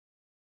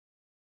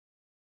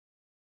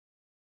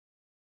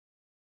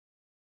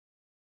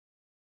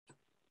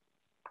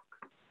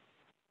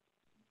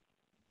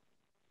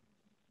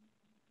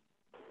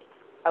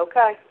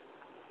Okay.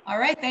 All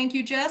right, thank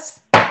you,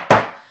 Jess.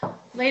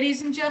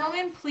 Ladies and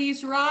gentlemen,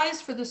 please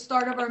rise for the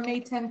start of our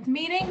May 10th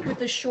meeting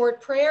with a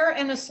short prayer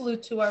and a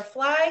salute to our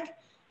flag.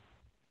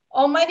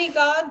 Almighty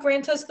God,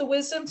 grant us the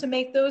wisdom to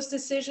make those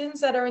decisions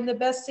that are in the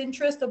best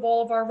interest of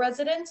all of our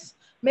residents.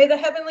 May the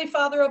Heavenly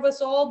Father of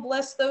us all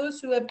bless those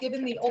who have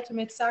given the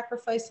ultimate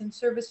sacrifice in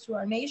service to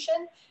our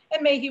nation,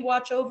 and may He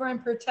watch over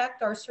and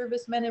protect our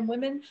servicemen and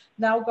women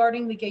now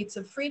guarding the gates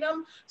of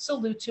freedom.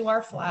 Salute to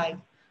our flag.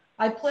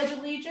 I pledge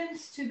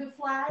allegiance to the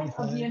flag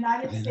of the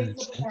United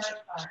States of America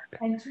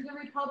and to the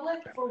republic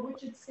for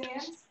which it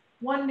stands,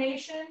 one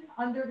nation,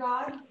 under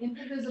God,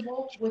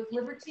 indivisible, with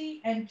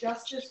liberty and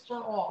justice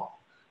for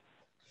all.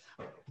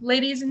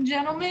 Ladies and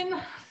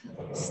gentlemen,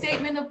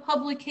 statement of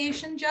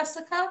publication,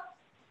 Jessica.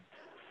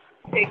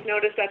 Take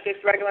notice that this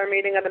regular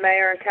meeting of the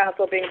mayor and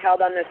council being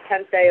held on this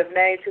 10th day of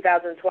May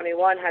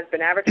 2021 has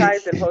been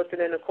advertised and posted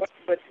in accordance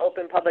with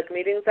Open Public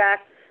Meetings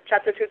Act,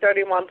 Chapter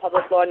 231,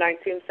 Public Law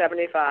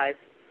 1975.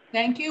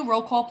 Thank you.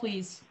 Roll call,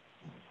 please.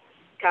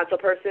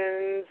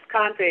 Councilpersons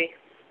Conti,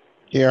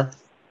 Here.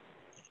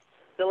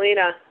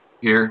 Zelina,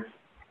 Here.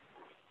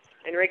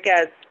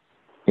 Enriquez,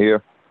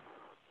 Here.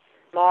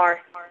 Marr,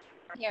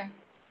 Here.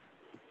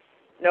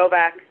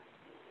 Novak,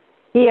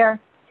 Here.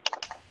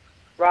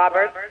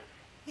 Roberts,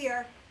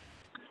 Here.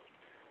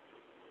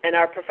 and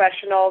our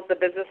professionals, the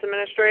business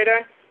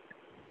administrator,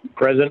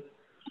 Present.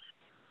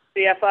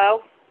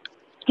 CFO,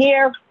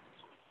 Here.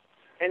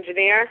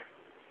 engineer,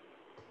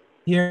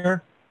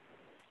 Here.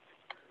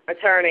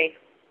 attorney.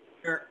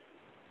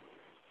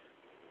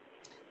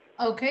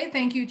 Okay,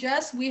 thank you,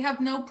 Jess. We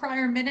have no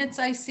prior minutes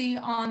I see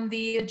on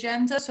the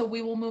agenda, so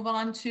we will move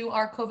on to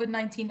our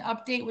COVID-19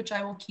 update, which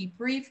I will keep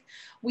brief.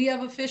 We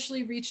have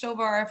officially reached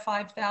over our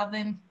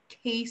 5,000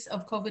 case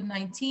of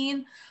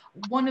COVID-19.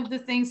 One of the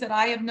things that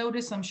I have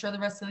noticed, I'm sure the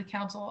rest of the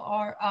council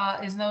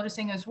is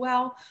noticing as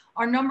well,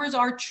 our numbers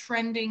are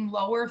trending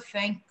lower,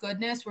 thank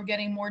goodness. We're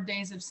getting more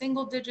days of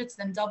single digits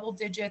than double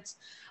digits.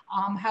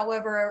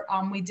 However,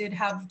 we did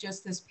have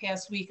just this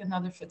past week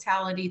another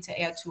fatality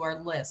to add to our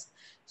list.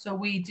 So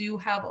we do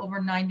have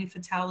over 90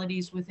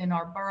 fatalities within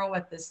our borough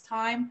at this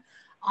time.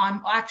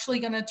 I'm actually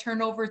going to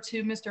turn over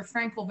to Mr.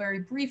 Frankel very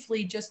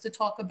briefly just to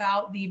talk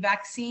about the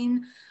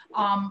vaccine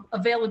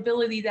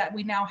availability that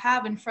we now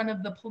have in front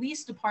of the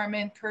police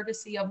department,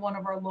 courtesy of one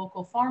of our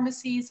local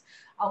pharmacies.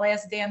 I'll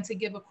ask Dan to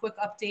give a quick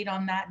update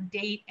on that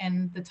date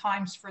and the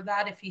times for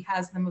that if he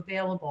has them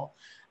available.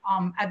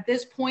 At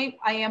this point,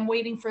 I am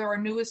waiting for our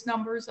newest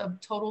numbers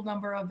of total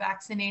number of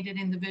vaccinated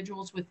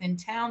individuals within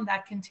town.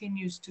 That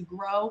continues to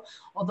grow,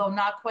 although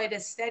not quite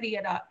as steady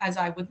as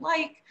I would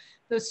like.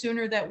 The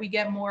sooner that we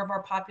get more of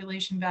our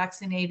population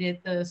vaccinated,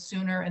 the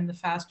sooner and the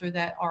faster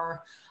that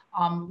our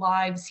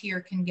lives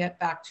here can get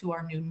back to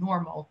our new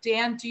normal.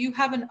 Dan, do you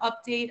have an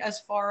update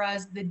as far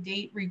as the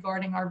date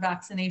regarding our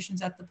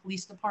vaccinations at the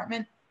police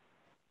department?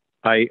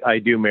 I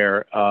do,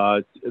 Mayor.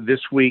 This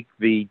week,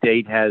 the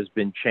date has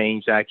been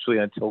changed actually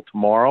until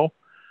tomorrow.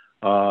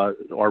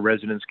 Our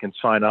residents can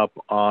sign up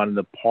on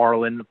the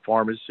Parlin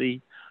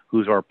Pharmacy,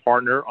 who's our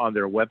partner, on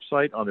their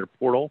website, on their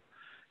portal,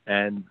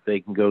 and they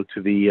can go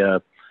to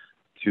the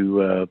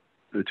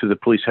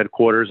police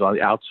headquarters on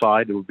the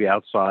outside. It will be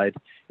outside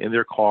in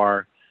their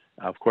car.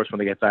 Of course, when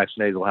they get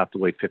vaccinated, they'll have to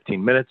wait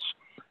 15 minutes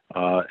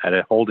at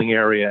a holding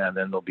area, and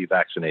then they'll be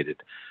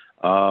vaccinated.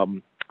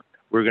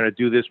 We're going to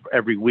do this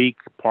every week.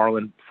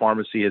 Parlin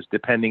Pharmacy is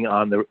depending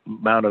on the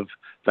amount of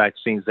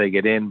vaccines they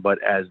get in,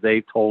 but as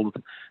they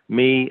told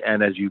me,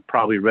 and as you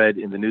probably read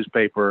in the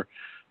newspaper,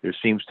 there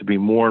seems to be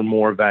more and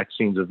more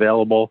vaccines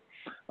available.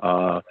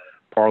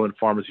 Parlin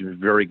Pharmacy is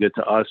very good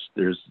to us.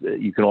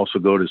 You can also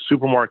go to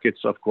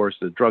supermarkets, of course,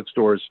 the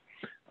drugstores,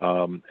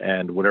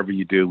 and whatever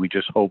you do, we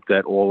just hope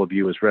that all of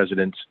you as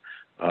residents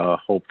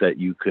hope that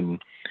you can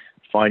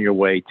find your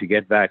way to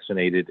get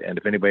vaccinated. And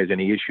if anybody has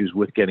any issues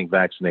with getting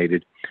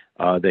vaccinated,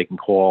 they can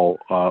call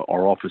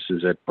our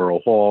offices at Borough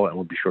Hall, and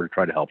we'll be sure to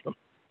try to help them.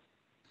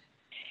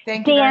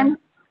 Thank you. Dan,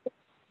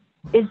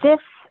 is this,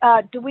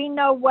 do we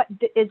know what,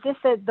 is this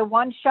the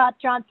one-shot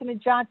Johnson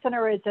 & Johnson,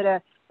 or is it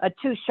a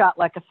two-shot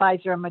like a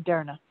Pfizer and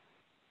Moderna?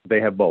 They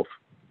have both.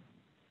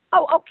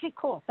 Oh, okay,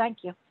 cool. Thank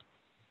you.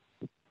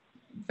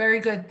 Very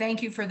good.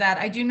 Thank you for that.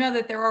 I do know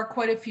that there are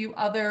quite a few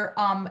other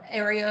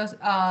areas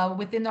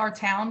within our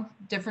town,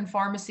 different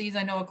pharmacies.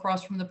 I know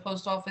across from the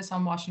post office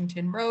on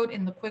Washington Road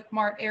in the Quick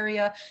Mart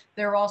area,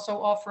 they're also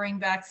offering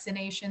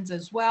vaccinations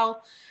as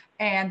well.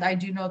 And I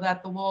do know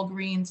that the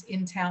Walgreens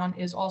in town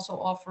is also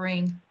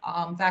offering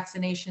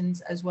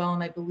vaccinations as well.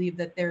 And I believe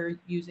that they're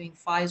using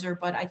Pfizer,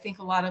 but I think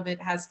a lot of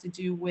it has to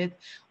do with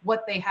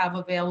what they have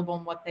available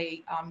and what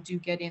they do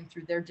get in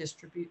through their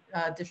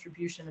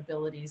distribution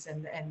abilities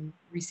and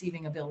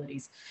receiving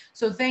abilities.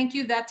 So thank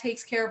you. That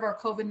takes care of our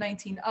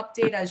COVID-19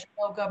 update. As you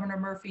know, Governor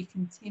Murphy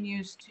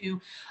continues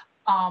to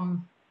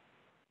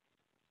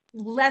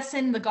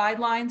lessen the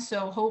guidelines.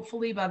 So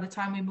hopefully by the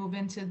time we move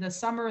into the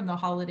summer and the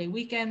holiday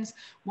weekends,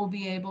 we'll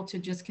be able to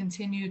just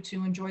continue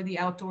to enjoy the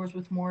outdoors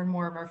with more and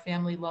more of our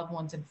family, loved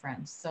ones, and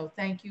friends. So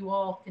thank you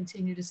all.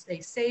 Continue to stay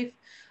safe.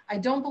 I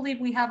don't believe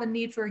we have a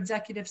need for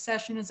executive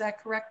session. Is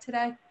that correct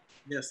today?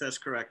 Yes, that's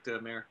correct,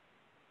 Mayor.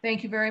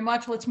 Thank you very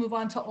much. Let's move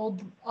on to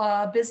old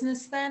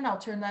business then. I'll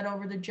turn that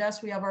over to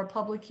Jess. We have our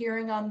public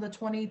hearing on the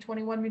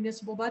 2021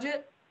 municipal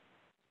budget.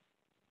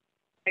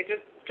 I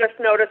just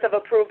notice of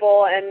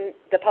approval, and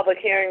the public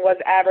hearing was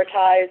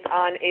advertised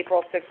on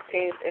April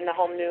 16th in the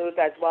Home News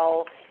as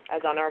well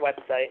as on our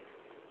website.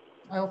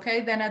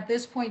 Okay, then at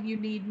this point, you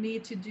need me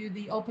to do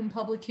the open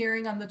public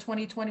hearing on the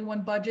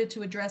 2021 budget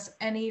to address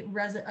any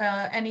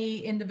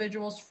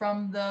individuals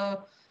from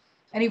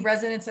any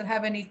residents that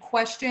have any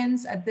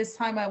questions. At this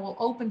time, I will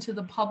open to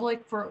the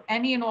public for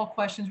any and all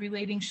questions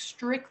relating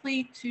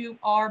strictly to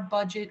our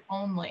budget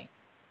only.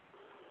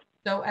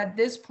 So at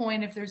this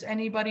point, if there's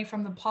anybody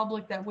from the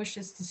public that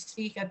wishes to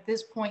speak, at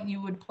this point,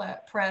 you would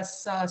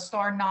press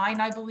 *9,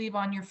 I believe,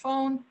 on your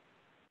phone.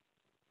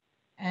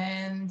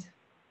 And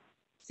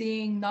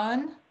seeing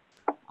none,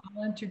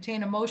 I'll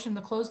entertain a motion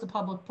to close the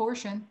public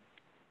portion.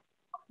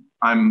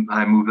 I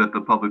move that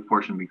the public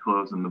portion be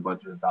closed and the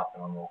budget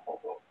adopted on roll call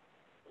vote.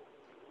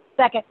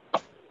 Second.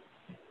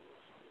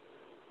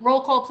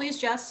 Roll call, please,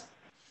 Jess.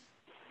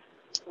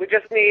 We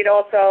just need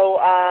also,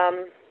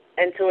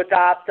 and to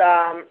adopt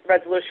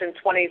Resolution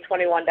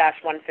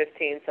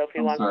 2021-115. So if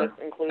you want to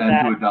include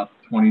that. And to adopt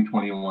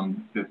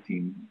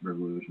 2021-15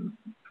 Resolution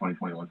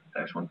 2021-115.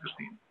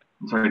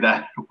 I'm sorry,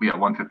 that we have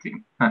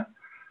 115.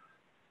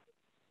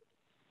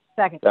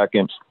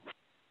 Second.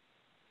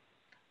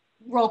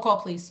 Roll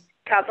call, please.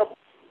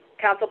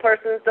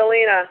 Councilpersons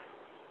Delina,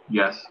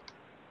 Yes.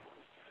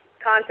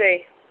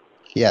 Conti,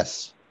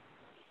 Yes.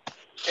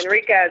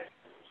 Enriquez,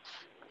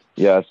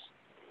 Yes.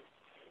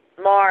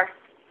 Mar,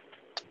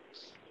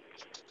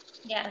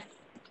 Yes.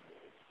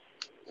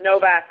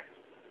 Novak,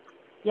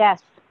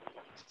 Yes.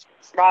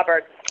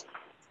 Roberts.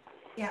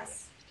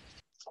 Yes.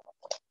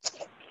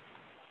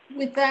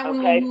 With that, we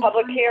will Okay, move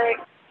public on. hearing.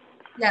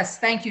 Yes,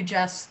 thank you,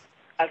 Jess.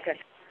 Okay.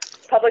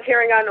 Public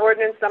hearing on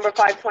ordinance number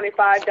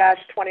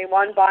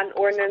 525-21, bond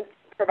ordinance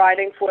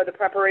providing for the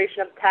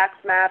preparation of tax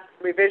map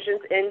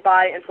revisions in,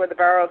 by, and for the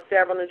Borough of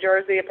Sayreville, New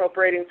Jersey,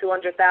 appropriating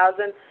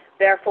 $200,000,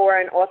 therefore,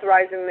 and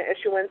authorizing the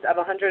issuance of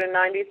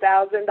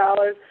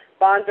 $190,000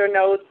 bonds or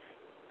notes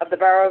of the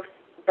borough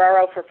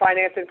for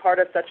financing part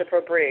of such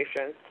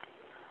appropriation.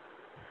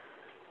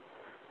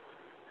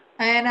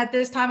 And at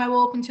this time, I will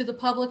open to the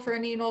public for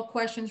any and all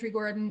questions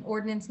regarding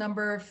ordinance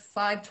number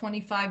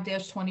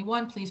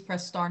 525-21. Please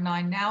press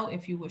 *9 now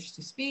if you wish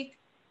to speak.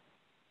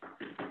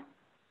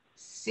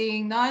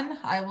 Seeing none,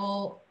 I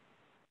will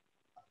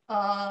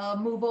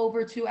move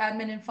over to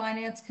Admin and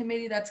Finance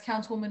Committee. That's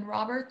Councilwoman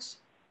Roberts.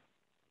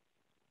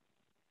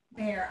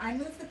 Mayor, I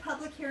move the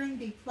public hearing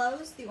be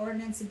closed, the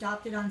ordinance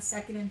adopted on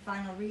second and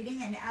final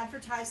reading, and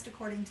advertised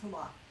according to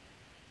law.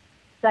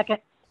 Second.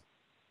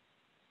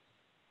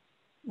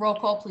 Roll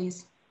call,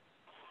 please.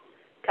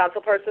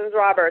 Councilpersons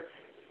Roberts,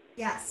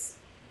 Yes.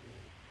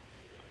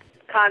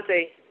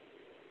 Conti,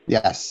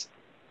 Yes.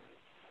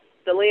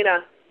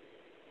 Delina,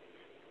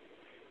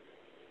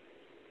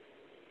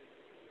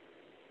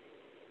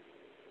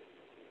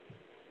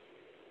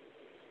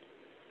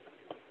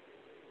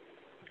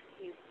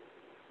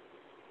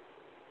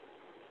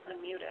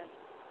 unmuted.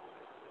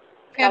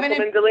 Kevin,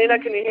 Councilman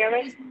Delina, can you hear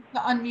me? please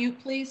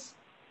unmute, please.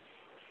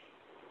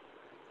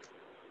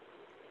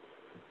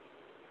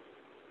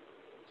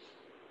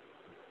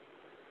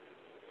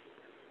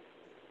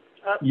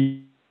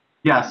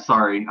 Yes,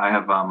 sorry. I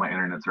have my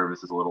internet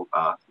service is a little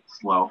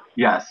slow.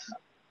 Yes.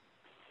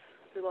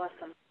 We lost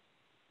him.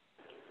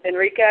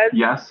 Enriquez,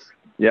 Yes.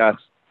 Yes.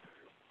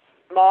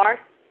 Mar,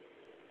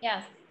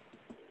 Yes.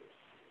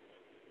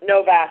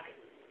 Novak.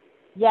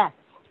 Yes.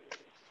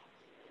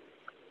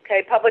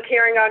 Okay, public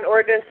hearing on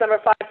ordinance number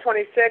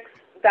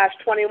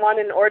 526-21,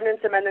 an ordinance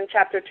amending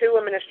Chapter 2,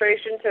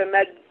 Administration to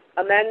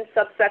amend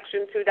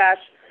subsection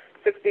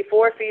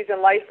 2-64, fees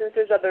and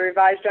licenses of the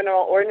revised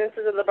general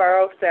ordinances of the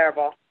Borough of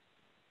Sayreville.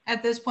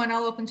 At this point,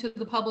 I'll open to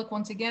the public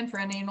once again for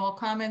any and all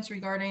comments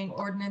regarding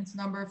ordinance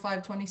number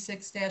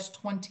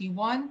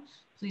 526-21.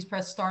 Please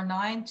press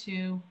 *9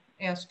 to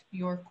ask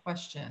your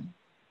question.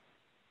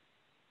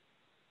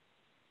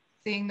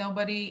 Seeing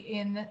nobody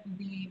in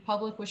the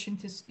public wishing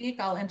to speak,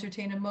 I'll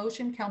entertain a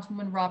motion.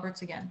 Councilwoman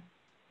Roberts again.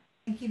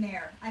 Thank you,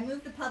 Mayor. I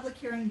move the public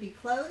hearing be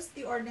closed,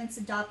 the ordinance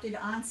adopted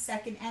on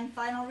second and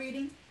final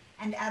reading,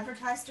 and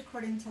advertised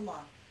according to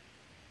law.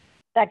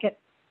 Second.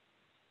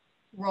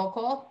 Roll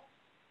call.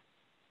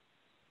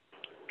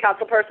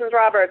 Councilpersons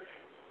Roberts,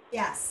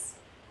 Yes.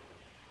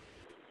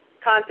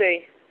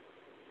 Conti,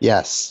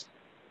 Yes.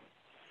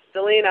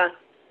 Delina,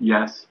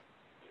 Yes.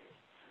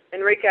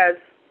 Enriquez,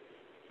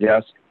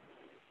 Yes.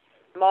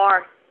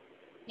 Mar,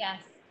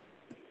 Yes.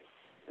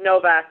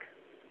 Novak.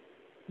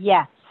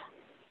 Yes.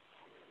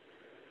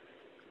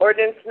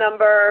 Ordinance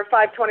number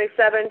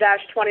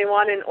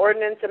 527-21, an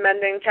ordinance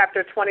amending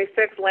Chapter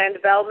 26, Land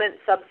Development,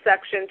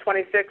 subsection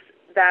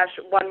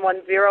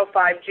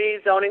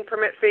 2021-110-5G zoning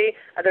permit fee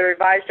of the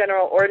revised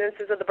general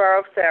ordinances of the Borough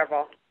of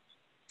Saraville.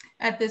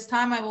 At this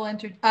time, I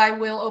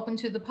will open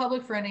to the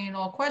public for any and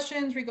all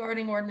questions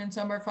regarding ordinance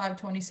number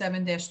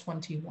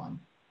 527-21.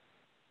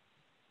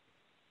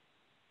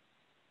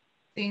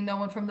 Seeing no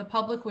one from the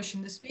public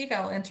wishing to speak,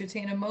 I will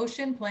entertain a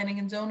motion. Planning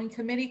and Zoning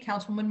Committee,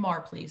 Councilwoman Marr,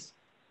 please.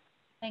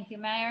 Thank you,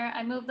 Mayor.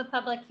 I move the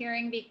public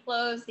hearing be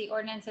closed, the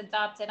ordinance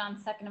adopted on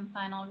second and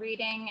final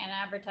reading and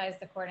advertised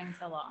according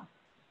to law.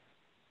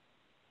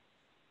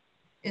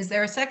 Is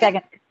there a second?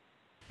 Second.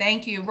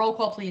 Thank you. Roll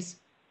call, please.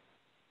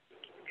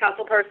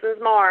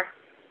 Councilpersons Marr,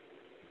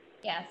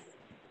 Yes.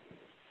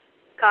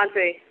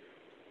 Conti,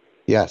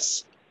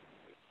 Yes.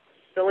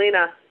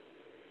 Selena,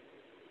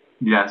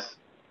 Yes.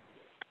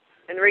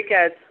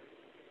 Enriquez,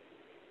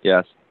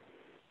 Yes.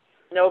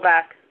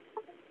 Novak,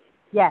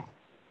 Yes.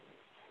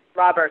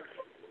 Roberts.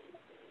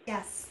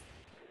 Yes.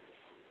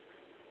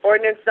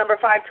 Ordinance number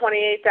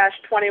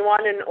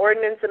 528-21, an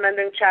ordinance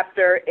amending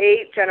Chapter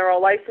 8, General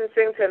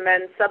Licensing to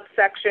amend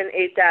subsection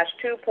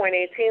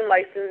 8-2.18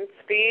 license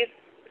fees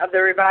of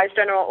the revised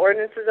general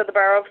ordinances of the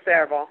Borough of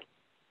Saraville.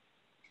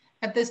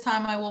 At this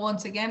time, I will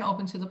once again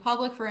open to the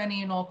public for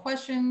any and all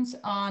questions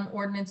on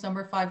ordinance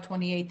number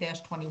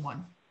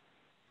 528-21.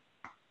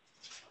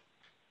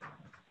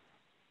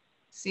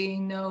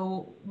 Seeing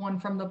no one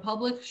from the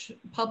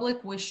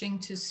public wishing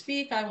to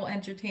speak, I will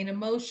entertain a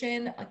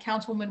motion.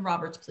 Councilwoman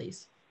Roberts,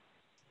 please.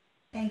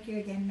 Thank you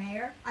again,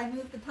 Mayor. I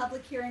move the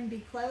public hearing be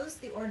closed,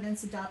 the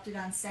ordinance adopted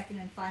on second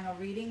and final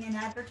reading and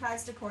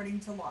advertised according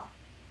to law.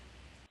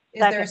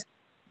 Is there?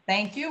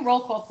 Thank you.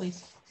 Roll call,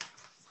 please.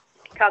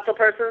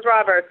 Councilpersons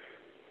Roberts,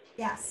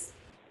 Yes.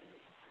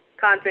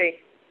 Conti,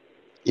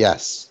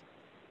 Yes.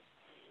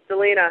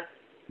 Selena,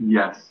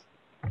 Yes.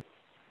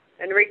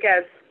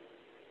 Enriquez,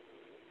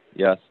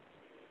 Yes.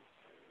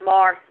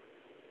 Marr,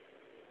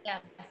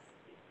 Yes.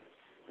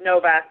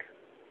 Novak.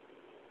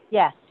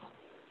 Yes.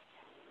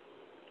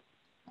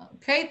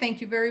 Okay,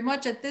 thank you very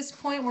much. At this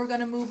point, we're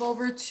going to move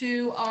over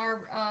to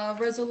our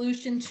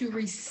resolution to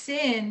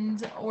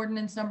rescind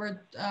ordinance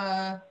number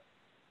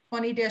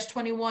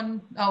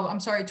 20-21. Oh, I'm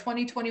sorry,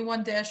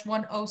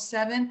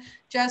 2021-107.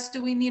 Jess,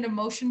 do we need a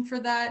motion for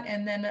that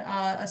and then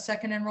a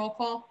second and roll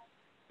call?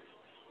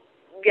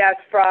 Yes,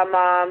 from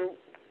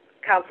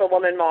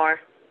Councilwoman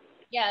Marr.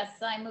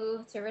 Yes, I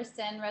move to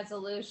rescind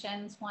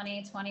resolution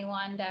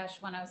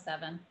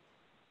 2021-107.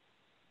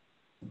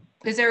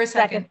 Is there a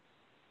second?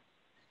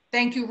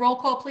 Thank you. Roll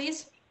call,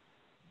 please.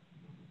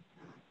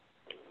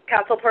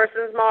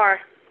 Councilpersons Marr,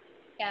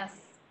 Yes.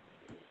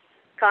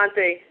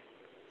 Conti,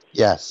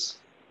 Yes.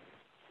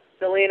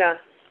 Selena,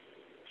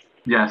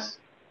 Yes.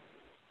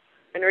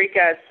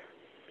 Enriquez,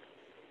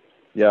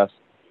 Yes.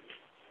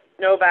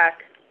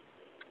 Novak,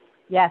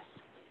 Yes.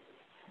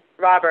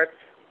 Roberts.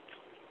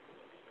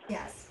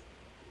 Yes.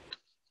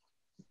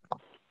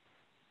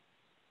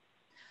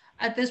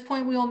 At this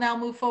point, we will now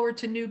move forward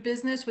to new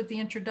business with the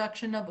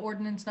introduction of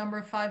ordinance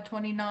number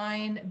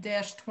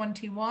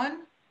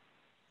 529-21.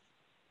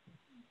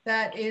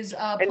 That is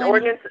An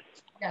ordinance.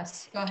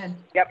 Yes, go ahead.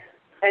 Yep.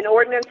 An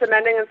ordinance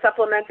amending and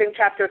supplementing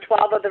Chapter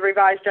 12 of the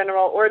revised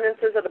general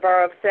ordinances of the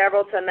Borough of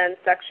Saraville to amend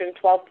Section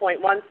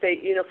 12.1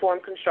 State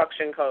Uniform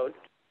Construction Code.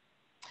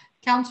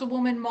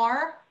 Councilwoman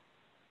Marr,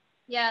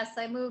 Yes,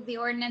 I move the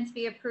ordinance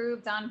be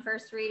approved on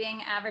first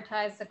reading,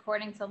 advertised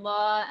according to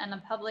law, and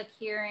a public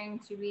hearing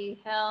to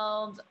be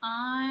held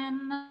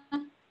on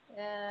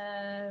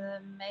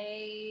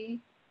May,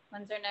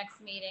 when's our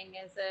next meeting?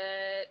 Is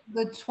it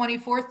the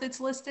 24th that's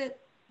listed.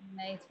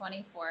 May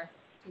 24th,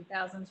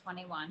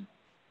 2021?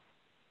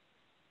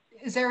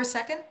 Is there a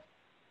second?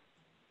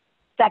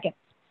 Second.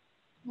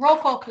 Roll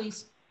call,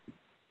 please.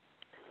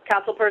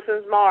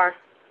 Councilpersons Marr,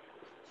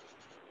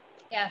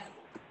 Yes.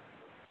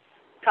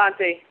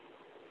 Conti,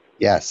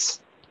 Yes.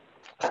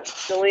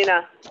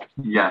 Selena,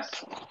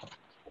 Yes.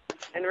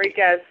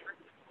 Enriquez,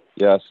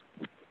 Yes.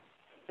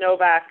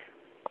 Novak,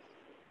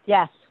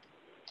 Yes.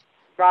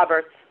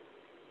 Roberts.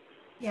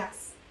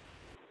 Yes.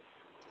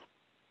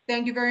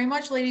 Thank you very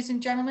much, ladies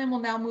and gentlemen. We'll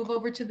now move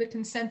over to the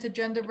consent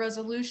agenda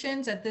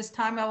resolutions. At this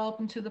time, I will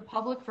open to the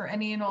public for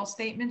any and all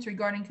statements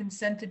regarding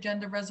consent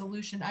agenda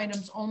resolution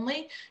items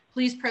only.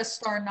 Please press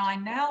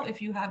 *9 now if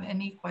you have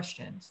any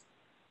questions.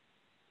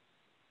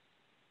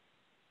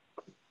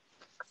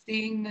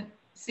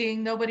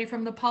 Seeing nobody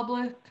from the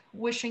public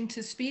wishing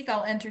to speak,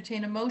 I'll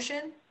entertain a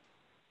motion.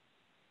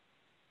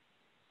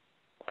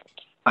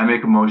 I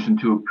make a motion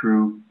to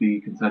approve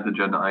the consent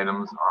agenda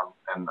items on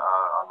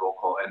roll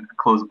call and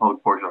close the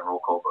public portion on roll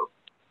call vote.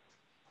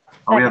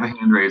 Oh, we have a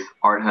hand raised.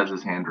 Art has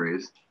his hand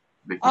raised.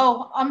 Vicky.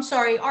 Oh, I'm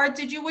sorry. Art,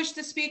 did you wish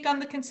to speak on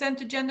the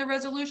consent agenda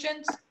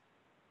resolutions?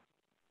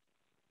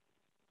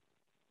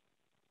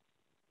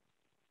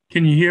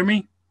 Can you hear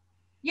me?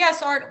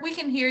 Yes, Art, we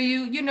can hear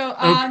you. You know,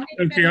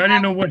 Okay, I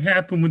didn't know what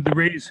happened with the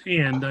raised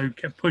hand. I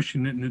kept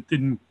pushing it and it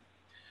didn't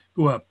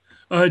go up.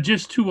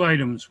 Just two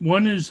items.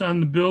 One is on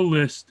the bill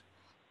list.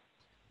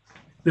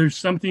 There's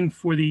something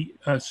for the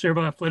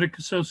Saraville Athletic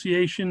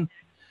Association,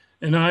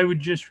 and I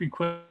would just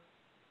request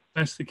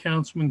ask the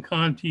Councilman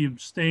Conti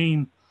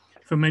abstain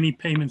from any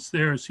payments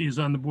there as he is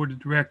on the board of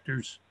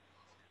directors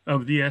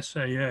of the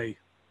SAA.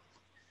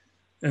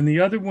 And the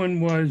other one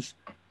was,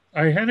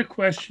 I had a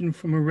question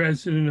from a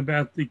resident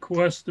about the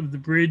cost of the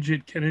bridge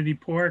at Kennedy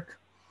Park.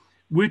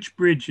 Which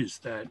bridge is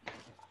that?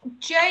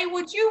 Jay,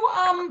 would you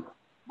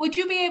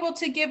be able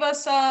to give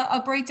us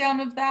a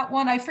breakdown of that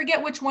one? I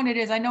forget which one it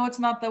is. I know it's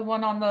not the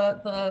one on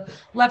the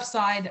left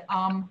side.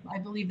 I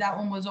believe that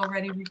one was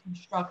already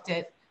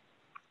reconstructed.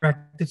 Correct.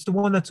 It's the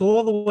one that's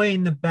all the way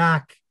in the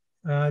back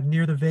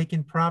near the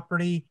vacant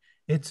property.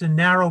 It's a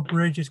narrow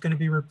bridge. It's going to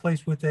be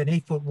replaced with an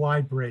 8-foot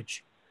wide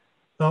bridge.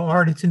 So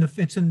Art, if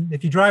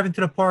you drive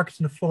into the park, it's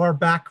in the far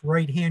back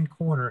right-hand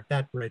corner,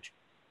 that bridge.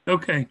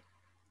 Okay.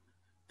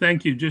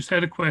 Thank you. Just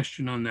had a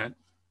question on that.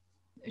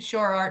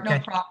 Sure, Art, no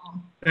Okay.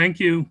 problem. Thank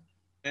you.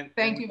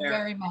 Thank you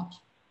very much.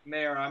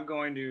 Mayor, I'm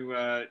going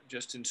to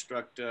just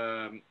instruct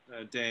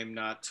Dame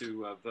not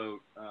to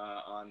vote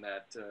on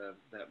that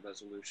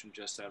resolution,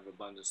 just out of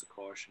abundance of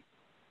caution.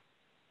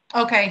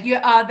 Okay,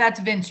 that's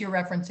Vince you're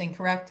referencing,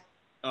 correct?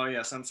 Oh,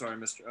 yes, I'm sorry,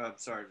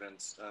 sorry,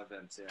 Vince.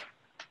 Vince, yeah.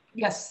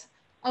 Yes.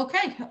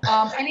 Okay.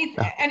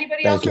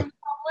 Anybody Thank else you. from the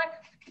public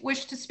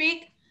wish to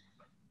speak?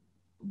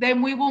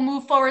 Then we will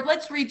move forward.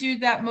 Let's redo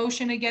that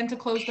motion again to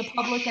close the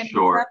public. And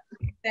Sure.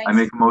 thanks. I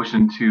make a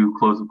motion to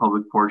close the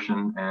public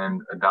portion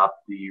and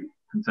adopt the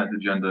consent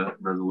agenda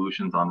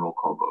resolutions on roll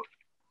call vote.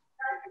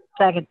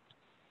 Second.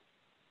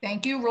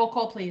 Thank you. Roll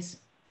call, please.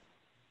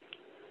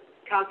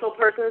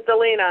 Councilpersons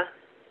Delina,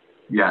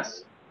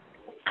 Yes.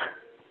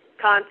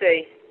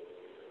 Conti,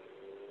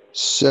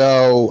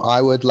 So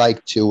I would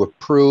like to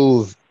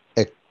approve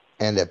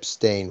and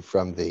abstain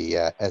from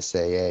the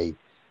SAA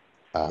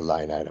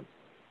line item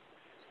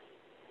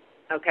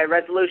okay,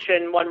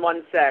 resolution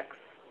 116.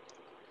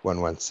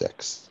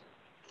 116.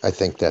 I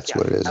think that's Yeah,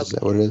 what it is. Is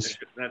that what it is?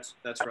 That's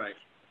right.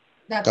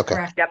 That's Okay.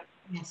 correct. Yep.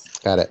 Yes.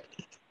 Got it.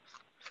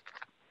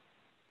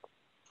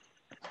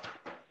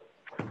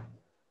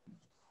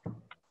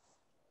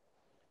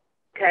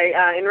 Okay,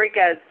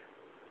 Enriquez,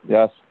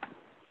 Yes.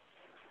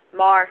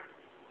 Mar,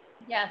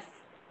 Yes.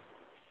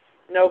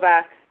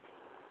 Novak,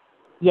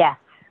 Yes.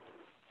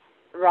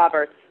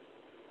 Roberts.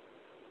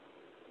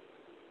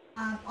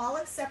 All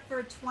except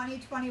for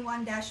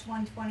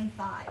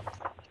 2021-125.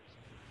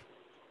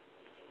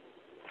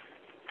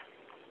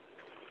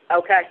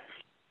 Okay.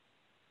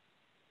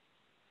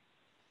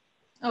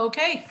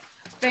 Okay.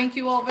 Thank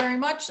you all very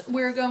much.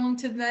 We're going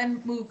to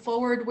then move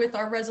forward with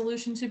our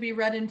resolution to be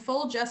read in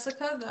full.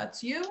 Jessica,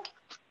 that's you.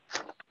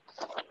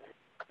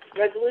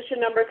 Resolution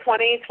number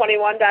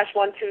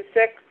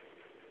 2021-126,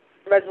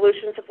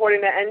 resolution supporting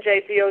the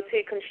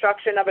NJDOT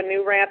construction of a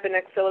new ramp and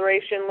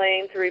acceleration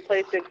lane to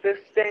replace the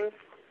existing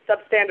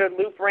substandard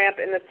loop ramp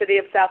in the city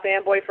of South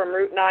Amboy from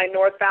Route 9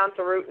 northbound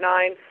to Route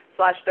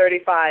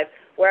 9/35.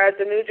 Whereas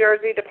the New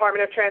Jersey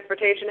Department of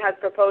Transportation has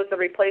proposed the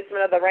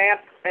replacement of the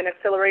ramp and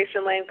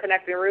acceleration lane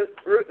connecting Route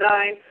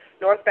 9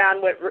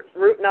 northbound with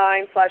Route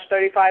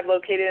 9/35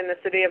 located in the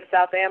city of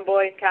South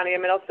Amboy, County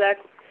of Middlesex.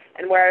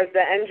 And whereas the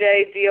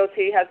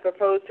NJDOT has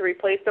proposed to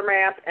replace the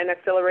ramp and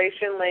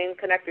acceleration lane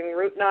connecting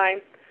Route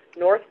 9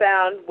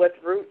 northbound with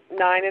Route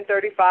 9 and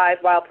 35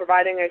 while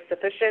providing a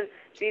sufficient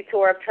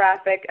detour of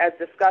traffic as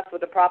discussed with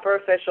the proper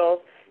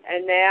officials.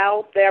 And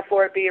now,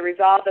 therefore, it be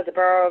resolved that the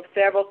Borough of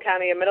Sayreville,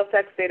 County of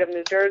Middlesex, State of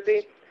New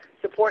Jersey,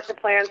 support the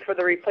plans for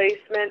the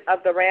replacement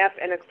of the ramp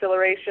and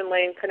acceleration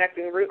lane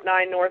connecting Route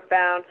 9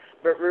 northbound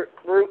with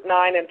Route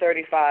 9 and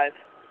 35.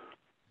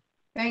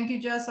 Thank you,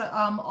 Jess.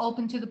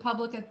 Open to the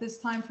public at this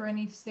time for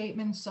any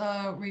statements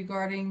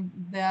regarding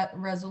that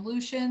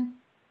resolution.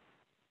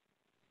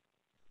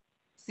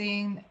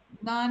 Seeing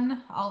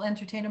none, I'll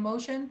entertain a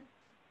motion.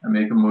 I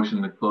make a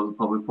motion to close the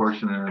public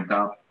portion and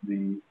adopt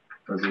the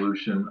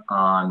resolution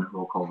on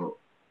roll call vote.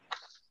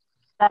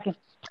 Second.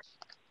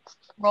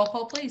 Roll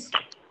call, please.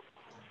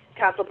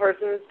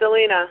 Councilpersons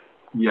Delina,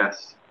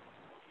 Yes.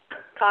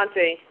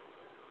 Conti,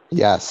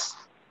 Yes.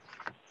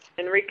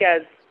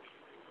 Enriquez,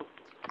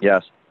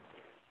 Yes.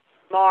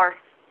 Mar,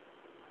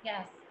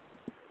 Yes.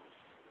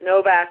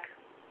 Novak,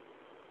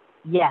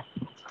 Yes.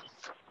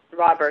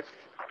 Roberts.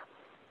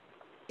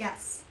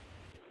 Yes.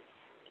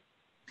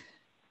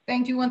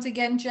 Thank you once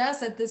again,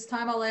 Jess. At this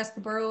time, I'll ask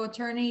the Borough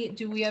Attorney,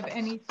 do we have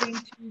anything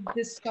to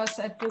discuss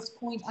at this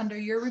point under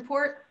your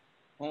report?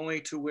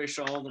 Only to wish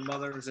all the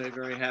mothers a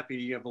very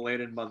happy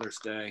belated Mother's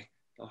Day.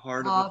 The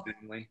heart of the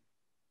family.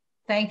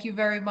 Thank you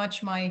very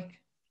much, Mike.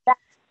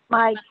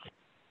 Mike.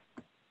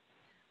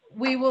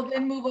 We will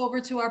then move over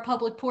to our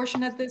public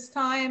portion at this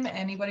time.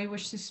 Anybody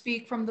wish to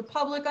speak from the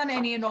public on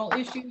any and all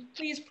issues,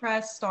 please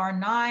press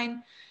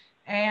 *9.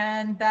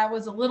 And that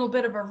was a little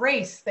bit of a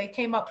race. They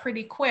came up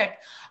pretty quick.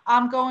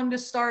 I'm going to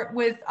start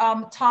with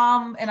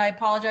Tom, and I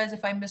apologize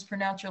if I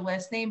mispronounce your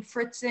last name,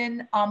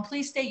 Fritzen.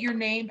 Please state your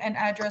name and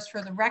address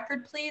for the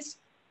record, please.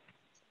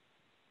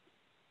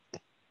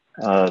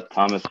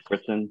 Thomas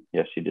Fritzen.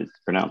 Yes, you did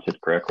pronounce it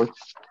correctly.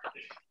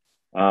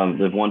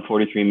 Live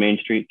 143 Main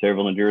Street,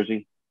 Sayreville, New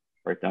Jersey,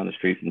 right down the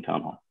street from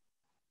Town Hall.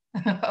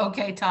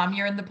 Okay, Tom,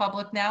 you're in the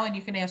public now, and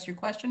you can ask your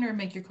question or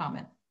make your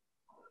comment.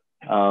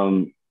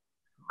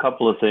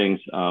 Couple of things.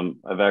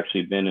 I've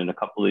actually been in a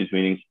couple of these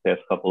meetings the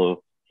past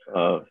couple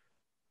of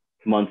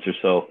months or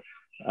so,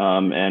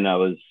 and I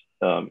was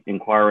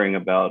inquiring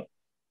about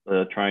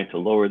trying to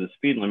lower the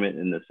speed limit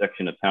in the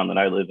section of town that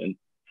I live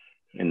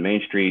in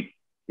Main Street,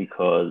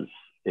 because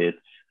it's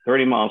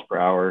 30 miles per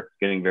hour,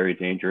 getting very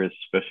dangerous,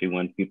 especially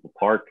when people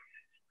park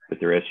with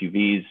their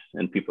SUVs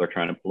and people are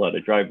trying to pull out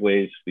of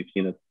driveways. We've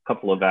seen a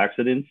couple of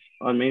accidents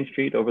on Main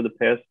Street over the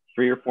past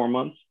 3 or 4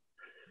 months.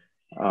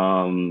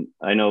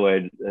 I know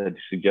I'd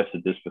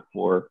suggested this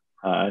before,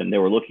 and they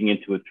were looking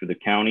into it through the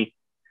county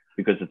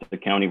because it's a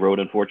county road,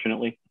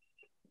 unfortunately.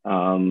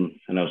 And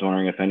I was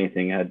wondering if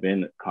anything had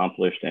been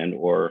accomplished and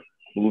or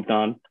moved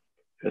on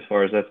as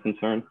far as that's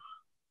concerned.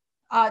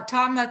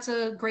 Tom, that's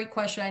a great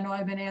question. I know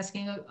I've been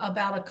asking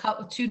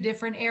about two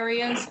different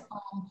areas.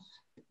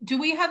 Do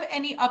we have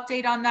any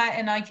update on that?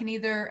 And I can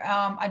either,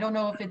 I don't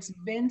know if it's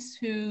Vince,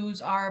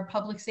 who's our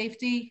public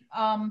safety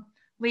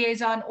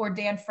liaison, or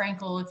Dan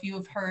Frankel, if you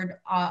have heard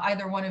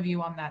either one of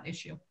you on that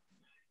issue.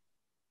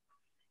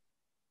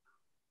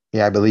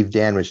 Yeah, I believe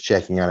Dan was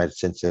checking on it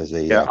since there's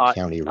a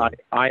county road.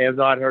 I have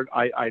not heard.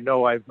 I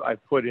know I've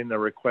put in a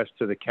request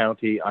to the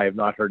county. I have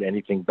not heard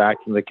anything back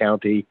from the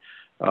county.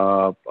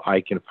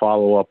 I can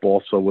follow up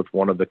also with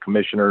one of the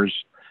commissioners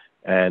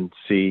and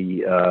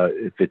see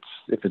if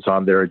it's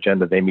on their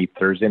agenda. They meet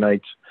Thursday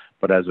nights,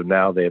 but as of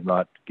now, they have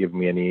not given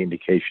me any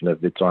indication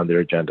of it's on their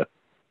agenda.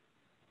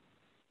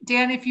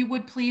 Dan, if you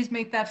would please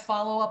make that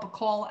follow-up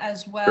call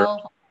as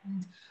well.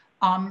 Sure.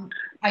 And,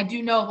 I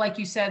do know, like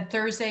you said,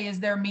 Thursday is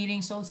their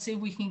meeting, so let's see if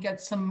we can get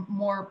some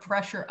more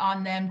pressure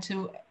on them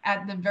to,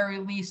 at the very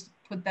least,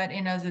 put that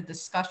in as a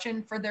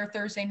discussion for their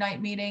Thursday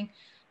night meeting.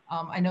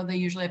 I know they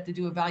usually have to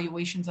do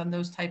evaluations on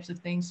those types of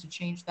things to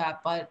change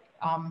that, but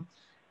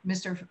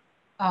Mr.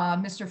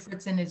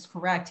 Fritzen is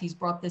correct. He's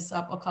brought this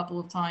up a couple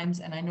of times,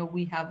 and I know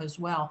we have as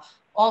well.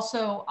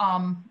 Also,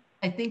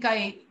 I think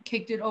I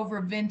kicked it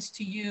over, Vince,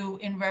 to you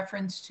in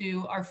reference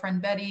to our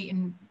friend Betty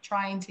in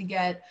trying to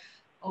get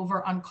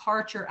over on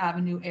Karcher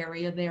Avenue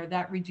area there,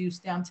 that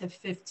reduced down to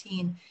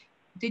 15.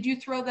 Did you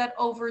throw that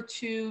over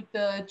to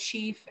the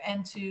chief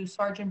and to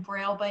Sergeant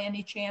Braille by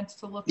any chance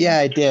to look? Yeah,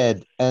 I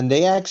did. And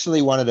they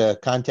actually wanted to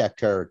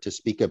contact her to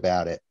speak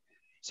about it.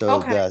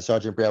 So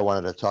Sergeant Braille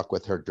wanted to talk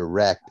with her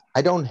direct.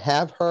 I don't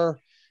have her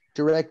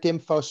direct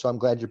info, so I'm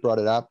glad you brought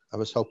it up. I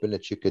was hoping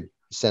that you could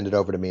send it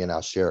over to me and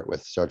I'll share it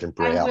with Sergeant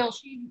Braille. I will.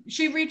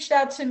 She reached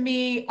out to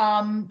me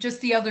just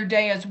the other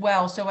day as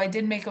well. So I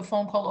did make a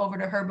phone call over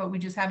to her, but we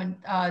just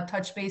haven't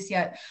touched base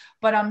yet.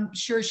 But I'm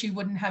sure she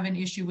wouldn't have an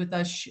issue with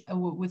us,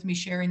 with me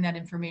sharing that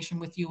information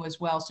with you as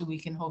well, so we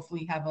can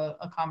hopefully have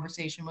a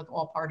conversation with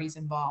all parties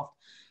involved.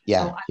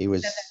 Yeah, so he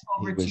was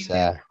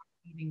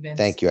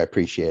thank you. I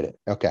appreciate it.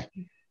 Okay.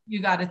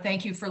 You got it.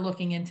 Thank you for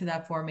looking into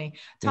that for me.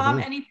 Tom,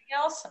 anything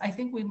else? I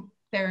think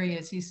there he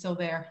is. He's still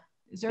there.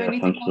 Is there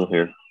anything else? I'm still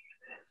here.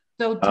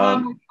 So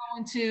Tom, we're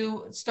going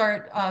to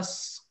start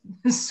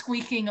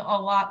squeaking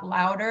a lot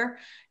louder,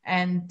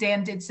 and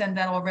Dan did send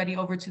that already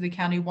over to the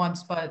county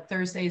once, but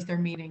Thursday is their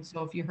meeting.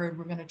 So if you heard,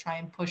 we're going to try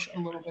and push a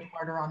little bit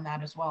harder on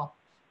that as well.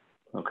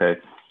 Okay.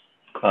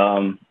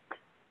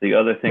 The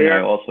other thing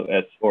I also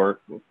asked for.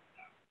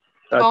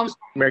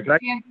 Mayor, can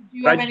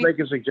I just make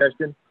a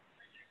suggestion,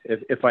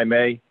 if I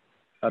may?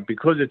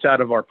 Because it's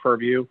out of our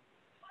purview,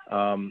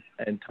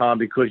 and Tom,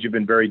 because you've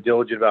been very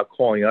diligent about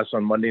calling us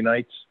on Monday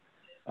nights,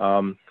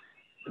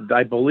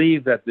 I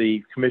believe that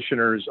the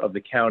commissioners of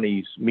the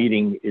county's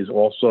meeting is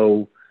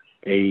also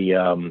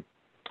a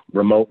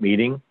remote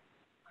meeting.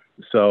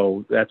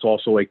 So that's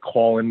also a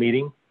call-in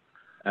meeting.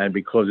 And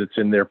because it's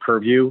in their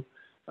purview,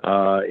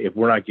 if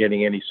we're not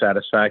getting any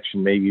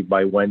satisfaction, maybe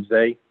by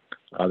Wednesday,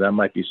 that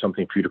might be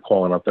something for you to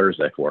call in on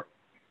Thursday for.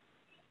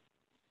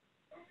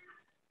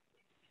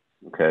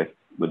 Okay.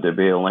 Would there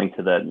be a link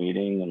to that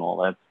meeting and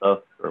all that stuff,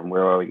 or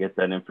where will we get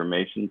that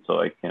information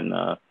so I can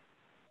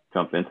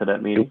jump into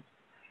that meeting?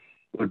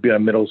 It would be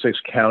on Middlesex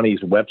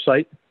County's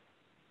website,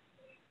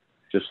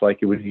 just like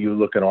it would. You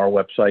look at our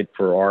website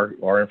for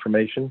our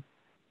information,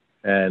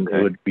 and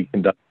it would be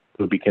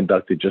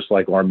conducted just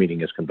like our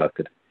meeting is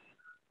conducted.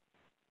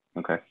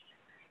 Okay.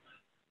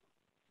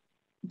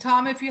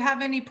 Tom, if you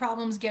have any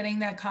problems getting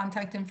that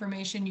contact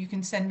information, you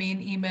can send me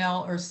an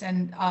email or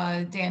send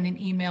Dan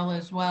an email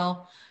as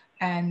well,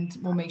 and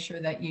we'll make sure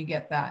that you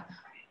get that.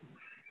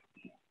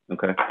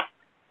 Okay.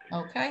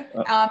 Okay.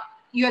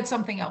 You had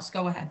something else.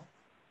 Go ahead.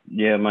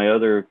 Yeah,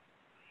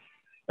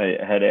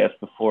 I had asked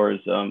before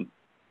is,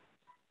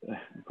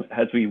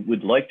 as we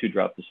would like to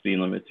drop the speed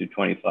limit to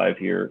 25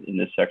 here in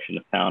this section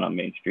of town on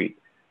Main Street,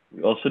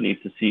 we also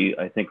need to see,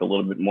 I think, a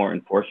little bit more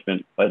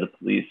enforcement by the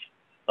police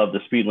of the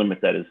speed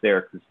limit that is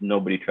there, because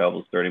nobody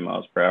travels 30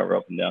 miles per hour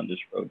up and down this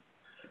road.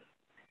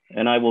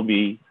 And I will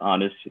be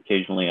honest,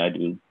 occasionally I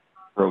do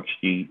broach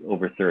the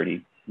over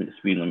 30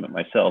 speed limit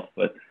myself,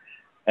 but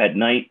at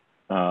night,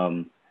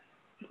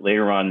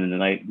 later on in the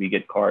night, we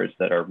get cars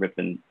that are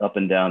ripping up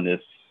and down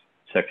this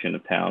section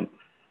of town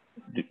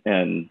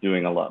and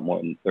doing a lot more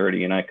than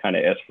 30. And I kind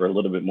of asked for a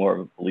little bit more of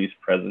a police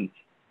presence.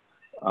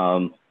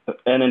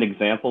 and an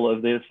example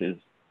of this is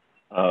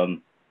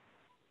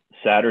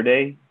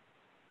Saturday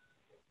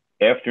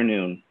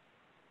afternoon,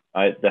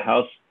 the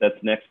house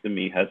that's next to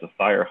me has a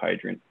fire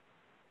hydrant.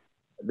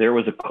 There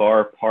was a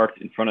car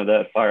parked in front of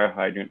that fire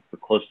hydrant for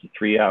close to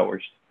 3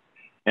 hours.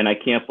 And I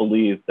can't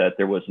believe that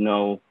there was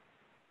no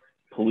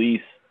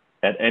police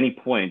at any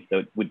point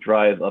that would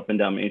drive up and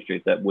down Main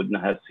Street that would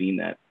not have seen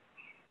that.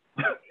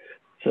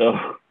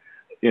 So,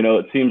 you know,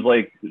 it seems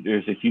like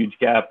there's a huge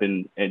gap,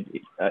 and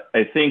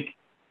I think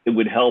it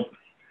would help,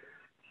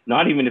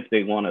 not even if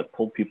they want to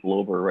pull people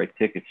over or write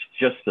tickets,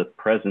 just the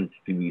presence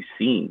to be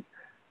seen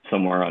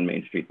somewhere on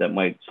Main Street that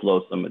might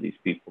slow some of these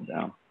people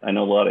down. I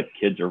know a lot of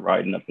kids are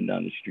riding up and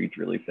down the streets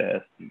really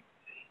fast.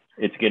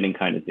 It's getting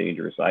kind of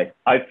dangerous. I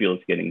feel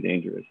it's getting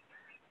dangerous,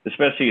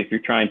 especially if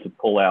you're trying to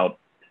pull out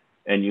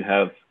and you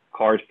have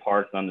cars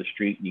parked on the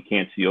street. You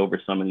can't see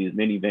over some of these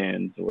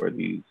minivans or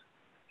these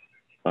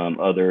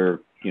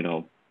other, you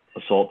know,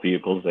 assault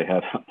vehicles they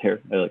have out there,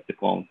 I like to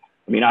call them.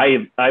 I mean,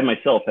 I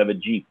myself have a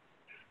Jeep.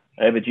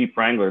 I have a Jeep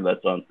Wrangler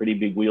that's on pretty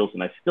big wheels,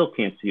 and I still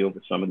can't see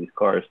over some of these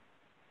cars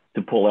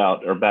to pull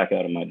out or back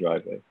out of my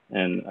driveway.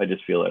 And I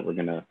just feel that we're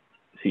gonna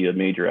see a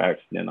major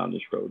accident on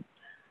this road.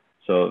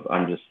 So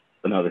I'm just,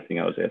 another thing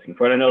I was asking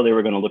for. And I know they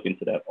were gonna look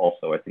into that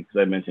also, I think,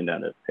 because I mentioned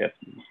that at past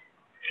meetings.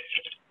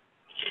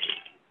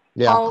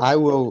 Yeah, I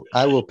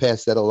will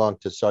pass that along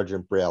to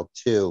Sergeant Braille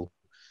too.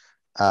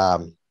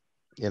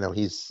 You know,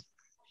 he's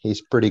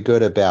pretty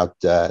good about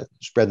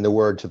spreading the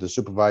word to the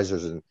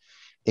supervisors and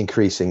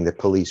increasing the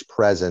police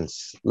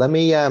presence. Let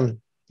me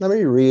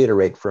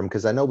reiterate for him,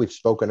 because I know we've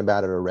spoken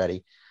about it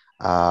already,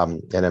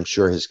 and I'm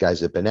sure his guys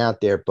have been out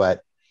there.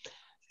 But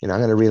you know, I'm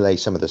going to relay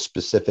some of the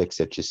specifics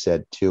that you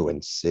said too,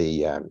 and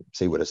see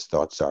what his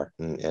thoughts are,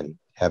 and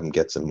have him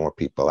get some more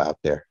people out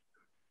there.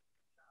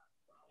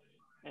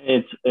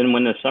 And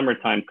when the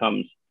summertime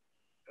comes,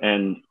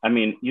 and I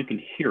mean, you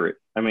can hear it.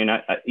 I mean,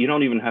 you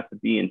don't even have to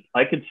be in.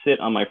 I could sit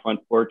on my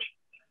front porch,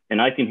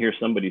 and I can hear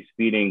somebody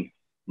speeding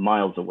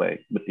miles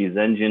away with these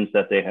engines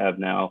that they have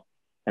now,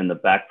 and the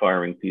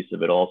backfiring piece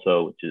of it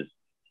also, which is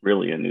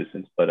really a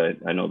nuisance. But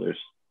I know there's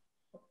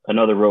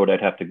another road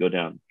I'd have to go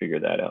down to figure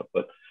that out.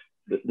 But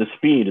the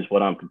speed is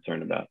what I'm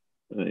concerned about.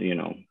 You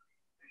know,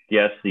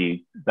 yes,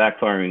 the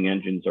backfiring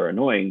engines are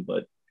annoying,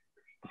 but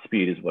the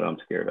speed is what I'm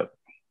scared of.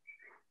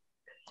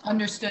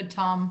 Understood,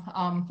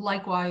 Tom.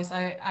 Likewise,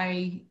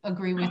 I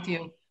agree with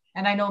you.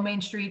 And I know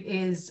Main Street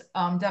is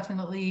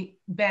definitely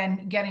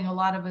been getting a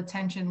lot of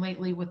attention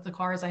lately with the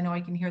cars. I know I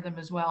can hear them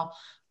as well,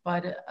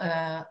 but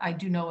I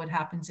do know it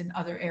happens in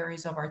other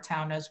areas of our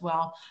town as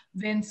well.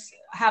 Vince,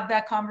 have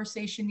that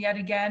conversation yet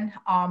again.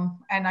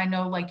 And I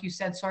know, like you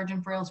said,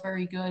 Sergeant Braille is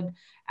very good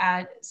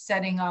at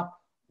setting up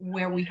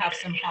where we have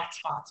some hot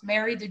spots.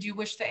 Mary, did you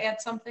wish to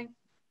add something?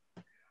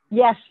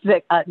 Yes,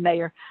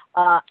 Mayor.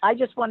 I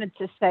just wanted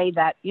to say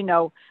that, you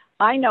know,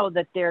 I know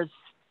that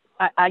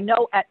I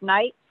know at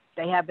night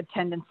they have a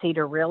tendency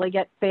to really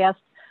get fast,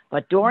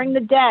 but during the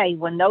day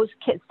when those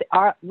kids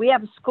we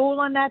have a school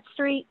on that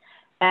street,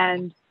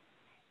 and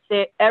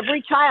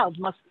every child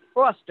must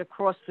cross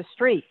the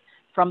street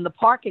from the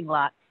parking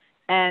lot,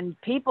 and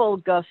people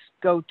just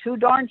go too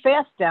darn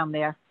fast down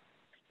there.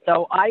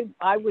 So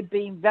I would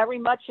be very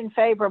much in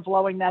favor of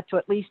lowering that to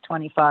at least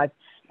 25,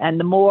 and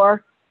the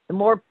more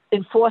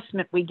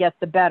enforcement we get,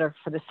 the better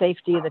for the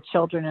safety of the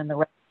children and the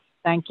rest.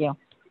 Thank you.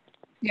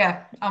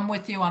 Yeah, I'm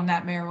with you on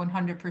that, Mayor,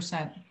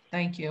 100%.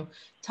 Thank you.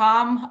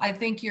 Tom, I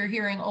think you're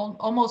hearing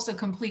almost a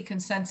complete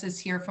consensus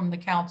here from the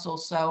council.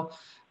 So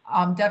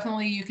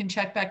definitely you can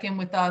check back in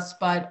with us,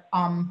 but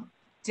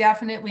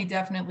definitely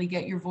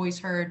get your voice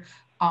heard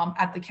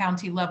at the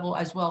county level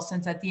as well,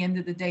 since at the end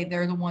of the day,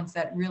 they're the ones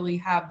that really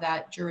have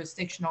that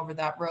jurisdiction over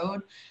that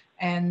road.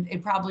 And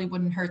it probably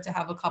wouldn't hurt to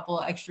have a couple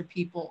of extra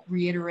people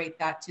reiterate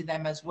that to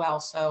them as well.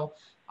 So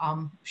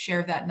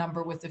share that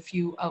number with a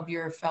few of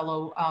your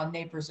fellow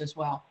neighbors as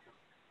well.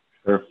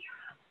 Sure.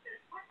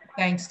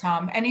 Thanks,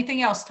 Tom.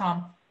 Anything else,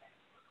 Tom?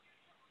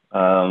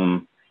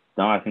 No,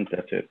 I think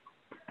that's it.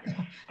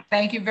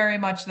 Thank you very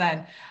much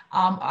then.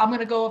 I'm going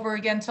to go over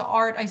again to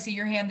Art. I see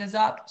your hand is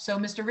up. So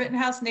Mr.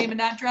 Rittenhouse, name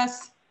and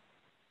address.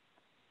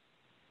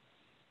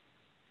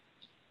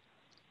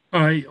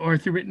 Hi,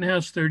 Arthur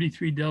Rittenhouse,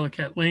 33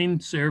 Delacat Lane,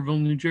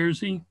 Sayreville, New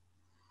Jersey.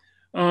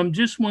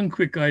 Just one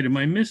quick item.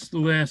 I missed the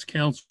last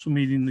council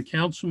meeting. The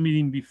council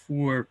meeting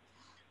before,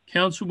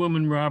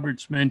 Councilwoman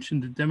Roberts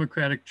mentioned the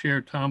Democratic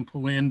Chair, Tom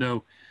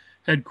Polando,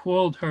 had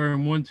called her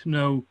and wanted to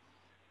know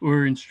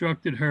or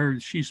instructed her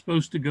she's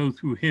supposed to go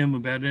through him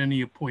about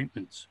any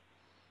appointments.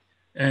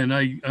 And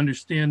I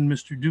understand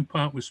Mr.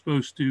 DuPont was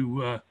supposed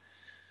to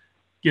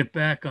get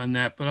back on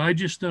that, but I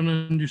just don't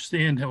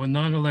understand how a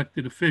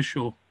non-elected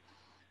official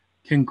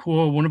can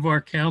call one of our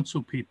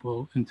council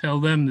people and tell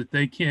them that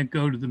they can't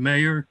go to the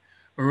mayor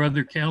or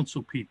other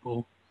council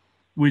people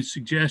with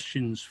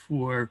suggestions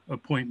for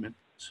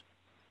appointments.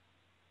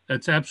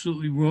 That's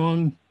absolutely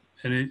wrong,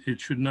 and it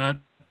should not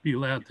be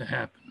allowed to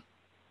happen.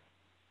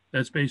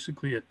 That's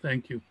basically it.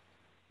 Thank you.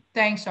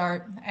 Thanks,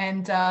 Art.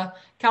 And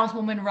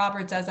Councilwoman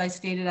Roberts, as I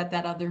stated at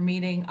that other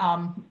meeting,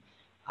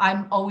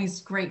 I'm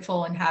always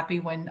grateful and happy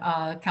when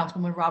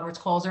Councilwoman Roberts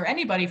calls or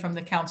anybody from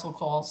the council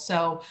calls.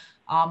 So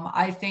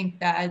I think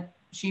that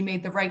she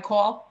made the right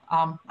call.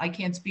 I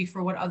can't speak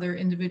for what other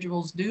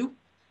individuals do,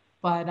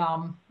 but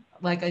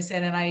like I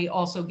said, and I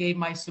also gave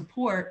my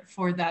support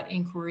for that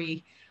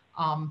inquiry.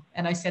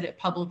 And I said it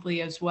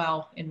publicly as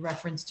well in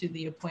reference to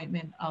the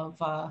appointment of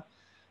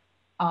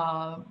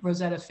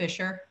Rosetta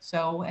Fisher.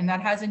 So, and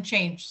that hasn't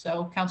changed.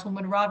 So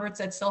Councilwoman Roberts,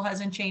 that still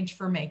hasn't changed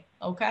for me.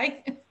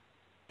 Okay.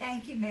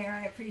 Thank you, Mayor.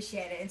 I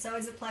appreciate it. It's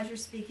always a pleasure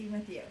speaking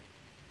with you.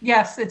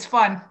 Yes, it's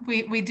fun.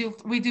 We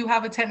do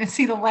have a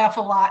tendency to laugh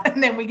a lot,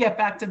 and then we get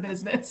back to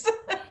business.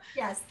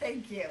 Yes,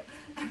 thank you.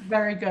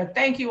 Very good.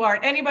 Thank you, Art.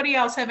 Anybody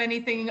else have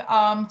anything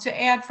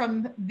to add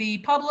from the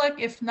public?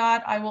 If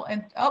not, I will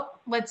end. Oh,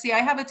 let's see. I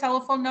have a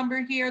telephone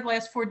number here. The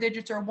last 4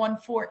 digits are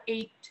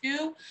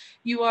 1482.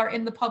 You are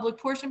in the public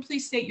portion.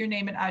 Please state your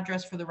name and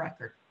address for the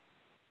record.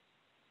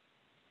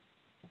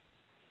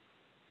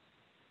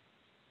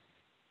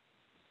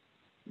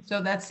 So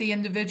that's the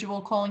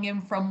individual calling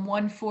in from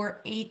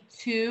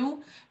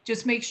 1482.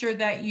 Just make sure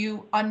that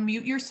you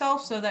unmute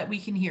yourself so that we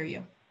can hear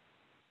you.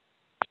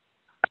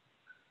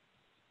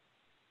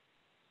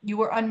 You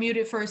were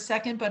unmuted for a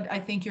second, but I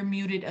think you're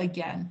muted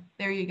again.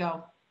 There you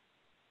go.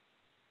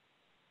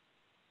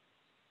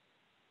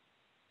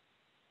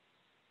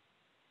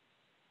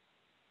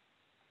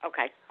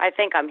 Okay, I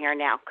think I'm here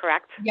now,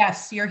 correct?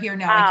 Yes, you're here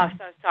now. Oh,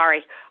 so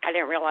sorry. I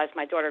didn't realize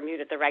my daughter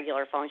muted the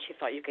regular phone. She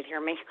thought you could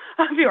hear me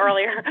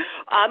earlier.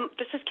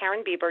 This is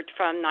Karen Biebert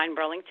from 9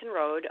 Burlington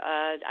Road.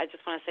 I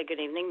just want to say good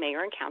evening,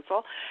 Mayor and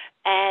Council.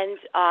 And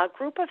a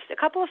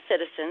couple of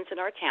citizens in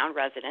our town,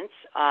 residents,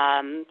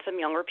 some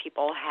younger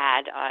people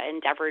had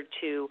endeavored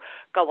to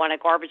go on a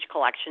garbage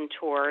collection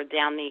tour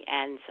down the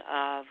ends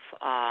of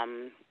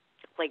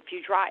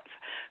Lakeview Drive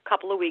a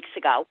couple of weeks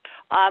ago.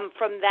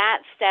 From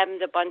that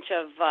stemmed a bunch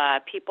of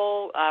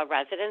people,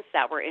 residents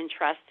that were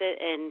interested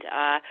in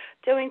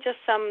doing just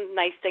some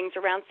nice things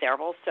around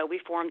Sayreville. So we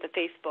formed a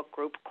Facebook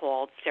group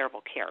called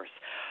Sayreville Cares.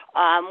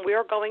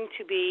 We're going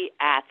to be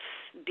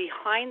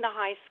behind the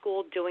high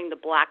school doing the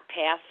Black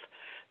Path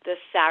this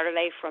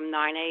Saturday from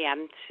 9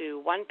 a.m. to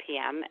 1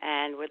 p.m.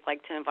 and would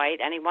like to invite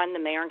anyone, the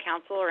mayor and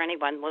council or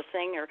anyone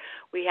listening, or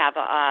we have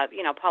a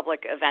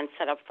public event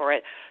set up for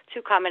it,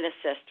 to come and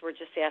assist. We're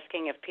just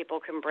asking if people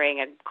can bring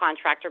a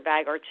contractor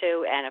bag or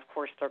two and, of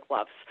course, their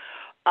gloves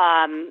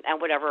and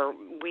whatever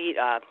weed,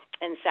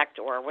 insect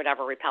or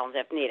whatever repellent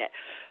if needed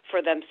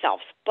for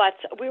themselves. But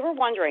we were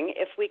wondering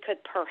if we could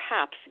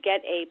perhaps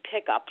get a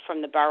pickup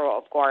from the Borough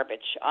of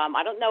Garbage.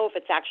 I don't know if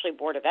it's actually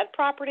Board of Ed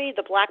property,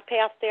 the Black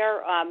Path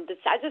there.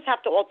 I just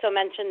have to also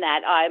mention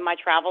that in my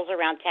travels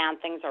around town,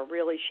 things are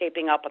really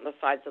shaping up on the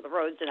sides of the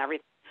roads and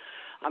everything.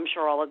 I'm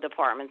sure all the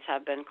departments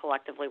have been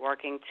collectively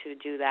working to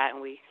do that,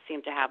 and we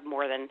seem to have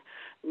more than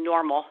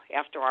normal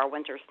after our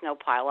winter snow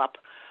pile up.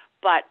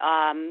 But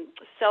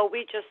so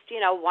we just,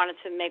 wanted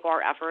to make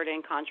our effort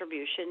and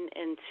contribution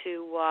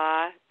into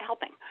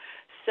helping.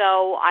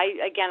 So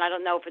I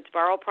don't know if it's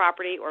borough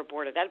property or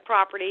Board of Ed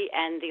property.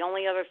 And the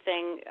only other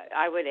thing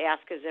I would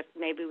ask is if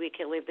maybe we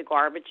could leave the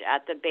garbage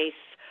at the base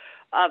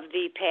of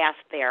the path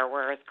there,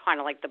 where it's kind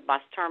of like the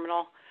bus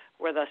terminal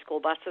where the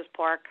school buses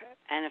park.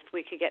 And if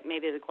we could get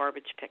maybe the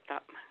garbage picked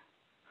up.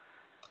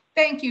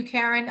 Thank you,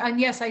 Karen.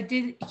 And yes, I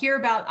did hear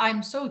about,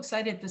 I'm so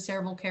excited, the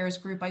Sayreville Cares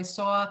group. I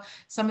saw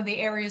some of the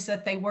areas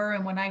that they were,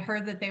 and when I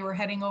heard that they were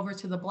heading over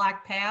to the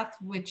Black Path,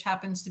 which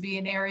happens to be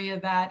an area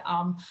that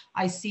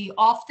I see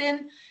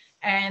often,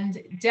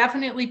 and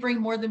definitely bring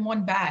more than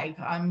one bag.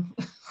 I'm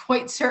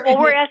quite certain.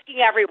 Well, we're asking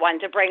everyone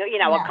to bring,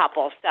 a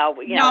couple. So,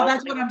 no,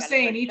 that's what I'm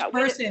saying. Each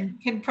person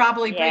can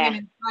probably bring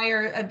an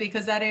entire,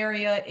 because that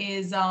area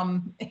is,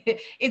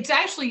 it's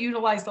actually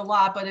utilized a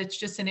lot, but it's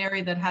just an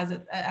area that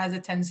has a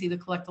tendency to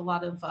collect a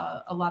lot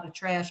of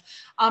trash.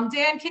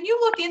 Dan, can you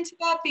look into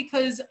that?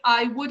 Because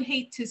I would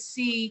hate to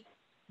see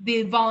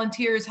the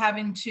volunteers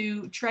having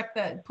to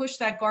push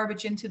that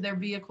garbage into their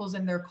vehicles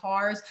and their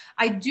cars.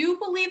 I do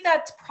believe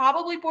that's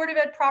probably Board of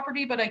Ed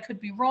property, but I could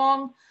be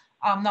wrong.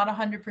 I'm not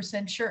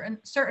 100%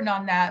 certain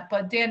on that.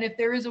 But Dan, if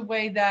there is a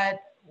way that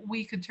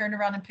we could turn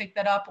around and pick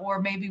that up, or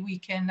maybe we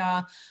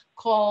can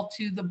call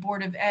to the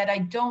Board of Ed. I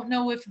don't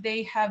know if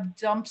they have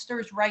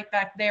dumpsters right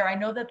back there. I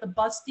know that the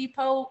bus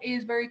depot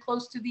is very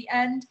close to the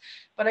end,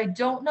 but I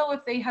don't know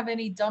if they have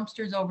any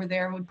dumpsters over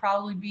there. It would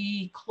probably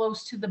be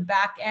close to the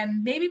back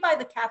end, maybe by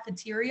the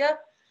cafeteria.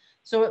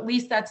 So at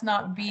least that's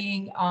not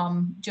being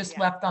just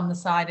left on the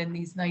side and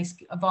these nice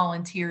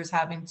volunteers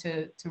having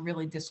to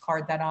really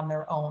discard that on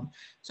their own.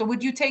 So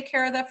would you take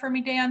care of that for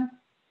me, Dan?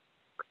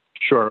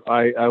 Sure.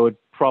 I would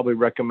probably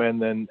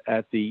recommend then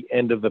at the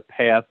end of the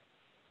path,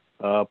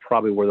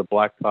 probably where the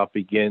blacktop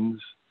begins,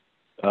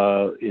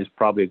 is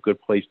probably a good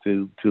place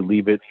to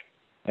leave it.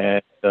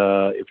 And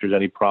if there's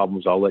any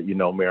problems, I'll let you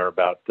know, Mayor,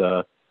 about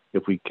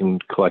if we can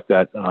collect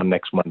that on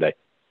next Monday.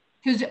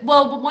 Because,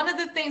 well, one of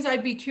the things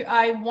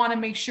I want to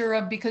make sure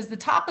of, because the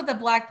top of the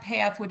black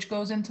path, which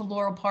goes into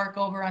Laurel Park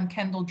over on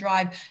Kendall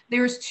Drive,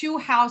 there's 2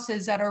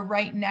 houses that are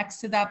right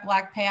next to that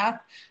black path.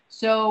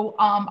 So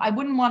I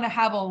wouldn't want to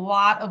have a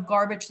lot of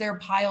garbage there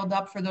piled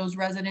up for those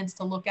residents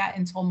to look at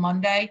until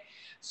Monday.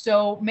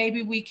 So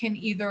maybe we can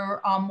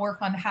either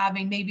work on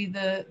having maybe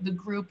the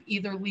group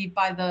either leave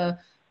by the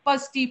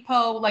bus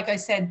depot. Like I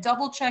said,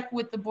 double check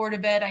with the Board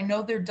of Ed. I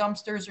know their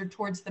dumpsters are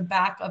towards the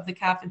back of the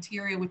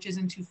cafeteria, which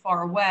isn't too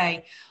far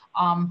away.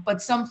 But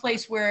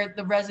someplace where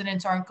the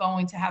residents aren't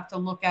going to have to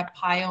look at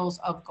piles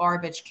of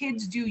garbage.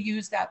 Kids do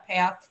use that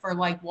path for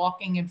like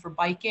walking and for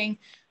biking.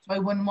 So I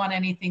wouldn't want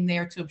anything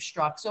there to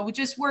obstruct. So we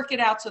just work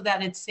it out so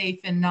that it's safe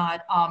and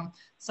not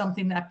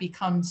something that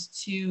becomes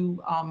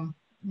too,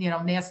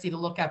 nasty to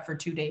look at for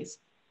 2 days.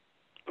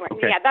 Right.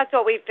 Okay. Yeah, that's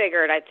what we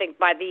figured. I think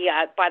by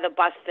the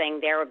bus thing,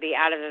 there would be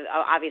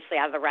obviously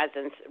out of the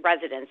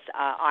residents'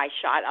 eye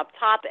shot up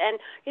top. And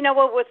you know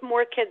what, with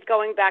more kids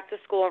going back to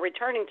school and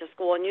returning to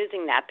school and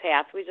using that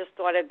path, we just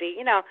thought it'd be,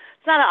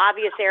 it's not an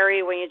obvious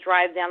area when you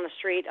drive down the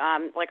street.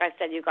 Like I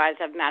said, you guys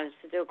have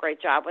managed to do a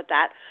great job with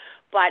that.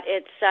 But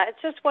it's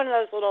just one of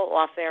those little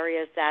off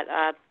areas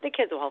that the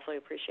kids will hopefully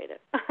appreciate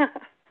it.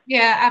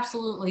 Yeah,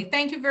 absolutely.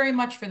 Thank you very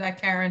much for that,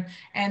 Karen.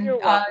 And you're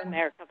welcome,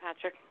 Mayor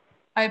Kilpatrick.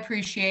 I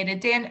appreciate it.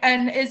 Dan,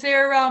 and is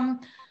there, I'm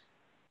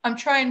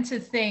trying to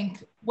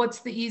think, what's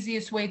the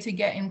easiest way to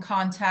get in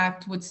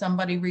contact with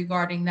somebody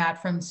regarding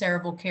that from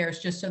Cerebral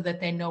Cares, just so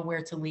that they know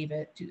where to leave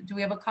it? Do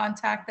we have a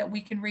contact that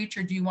we can reach,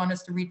 or do you want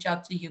us to reach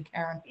out to you,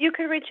 Karen? You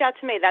can reach out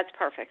to me. That's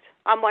perfect.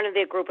 I'm one of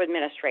the group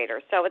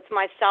administrators. So it's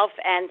myself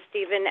and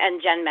Stephen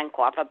and Jen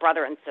Menkoff, a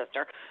brother and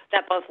sister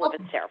that both live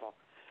in Cerebral.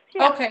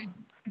 Yeah. Okay.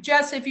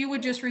 Jess, if you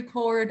would just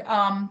record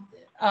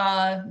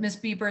Ms.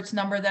 Biebert's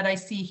number that I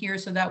see here,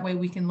 so that way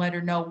we can let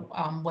her know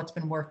what's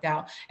been worked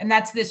out. And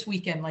that's this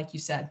weekend, like you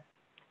said.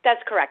 That's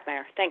correct,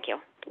 Mayor. Thank you.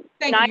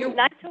 Thank you.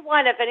 9 to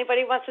 1. If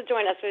anybody wants to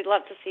join us, we'd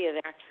love to see you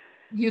there.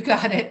 You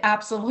got it.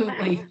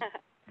 Absolutely.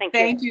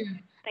 Thank you.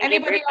 Thank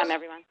you for your time,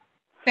 everyone.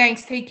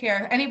 Thanks. Take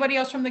care. Anybody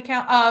else from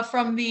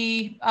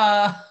the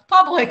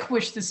public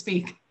wish to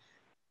speak?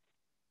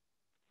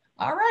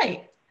 All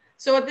right.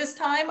 So at this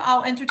time,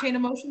 I'll entertain a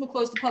motion to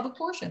close the public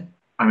portion.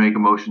 I make a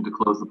motion to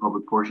close the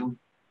public portion.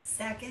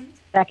 Second.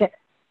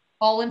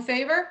 All in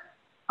favor?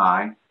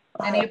 Aye.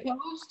 Any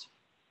opposed?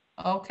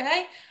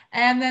 Okay.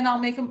 And then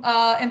I'll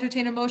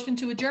entertain a motion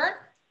to adjourn.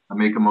 I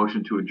make a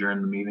motion to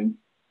adjourn the meeting.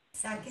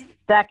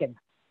 Second.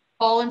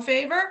 All in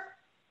favor?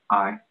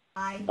 Aye.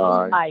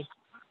 Aye.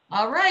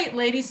 All right,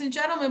 ladies and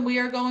gentlemen, we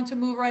are going to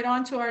move right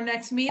on to our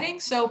next meeting.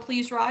 So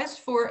please rise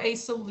for a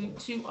salute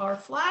to our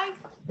flag.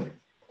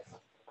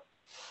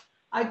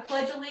 I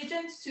pledge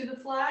allegiance to the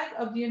flag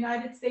of the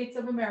United States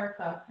of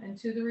America and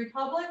to the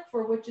republic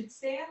for which it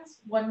stands,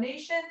 one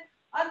nation,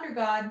 under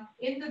God,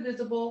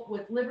 indivisible,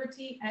 with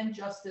liberty and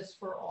justice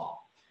for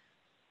all.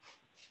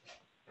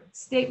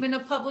 Statement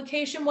of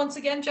publication once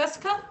again,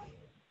 Jessica.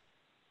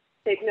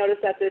 Take notice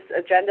that this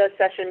agenda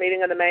session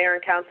meeting of the Mayor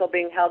and Council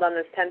being held on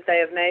this 10th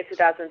day of May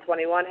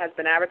 2021 has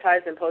been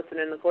advertised and posted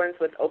in accordance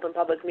with Open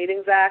Public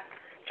Meetings Act,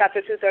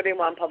 Chapter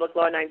 231, Public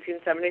Law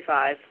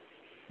 1975.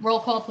 Roll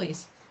call,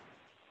 please.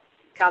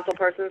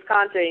 Councilpersons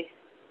Conti.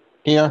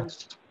 Here.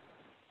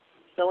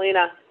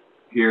 Selena.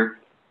 Here.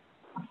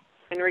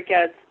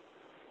 Enriquez.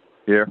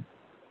 Here.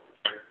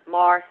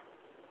 Mar.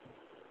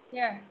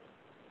 Here.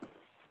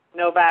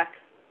 Novak.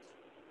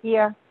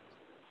 Here.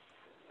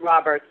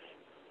 Roberts.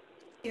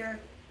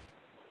 Here.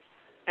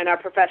 And our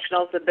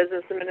professionals, the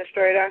business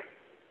administrator,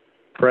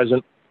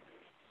 Present.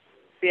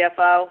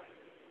 CFO,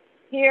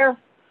 Here.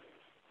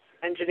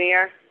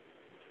 engineer,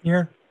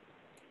 Here.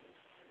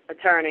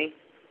 attorney.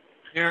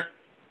 Here.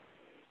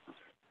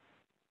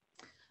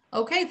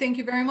 Okay, thank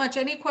you very much.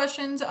 Any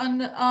questions on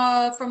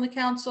from the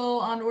council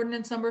on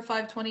ordinance number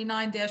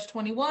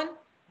 529-21?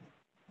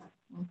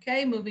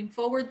 Okay, moving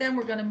forward then,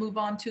 we're going to move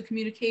on to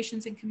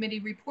communications and committee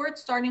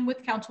reports, starting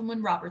with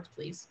Councilman Roberts,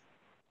 please.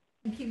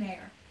 Thank you,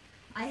 Mayor.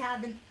 I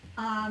have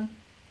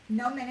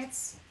no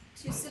minutes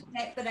to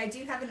submit, but I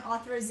do have an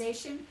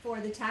authorization for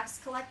the tax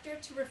collector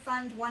to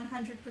refund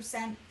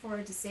 100% for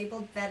a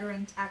disabled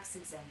veteran tax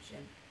exemption.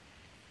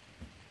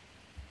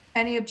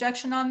 Any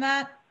objection on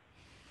that?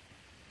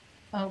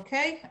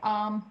 Okay,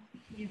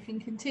 you can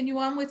continue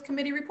on with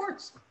committee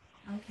reports.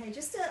 Okay,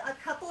 just a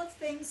couple of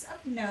things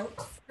of note.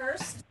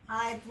 First,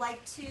 I'd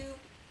like to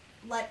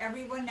let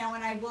everyone know,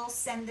 and I will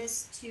send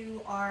this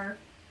to our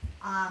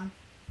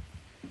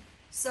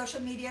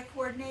social media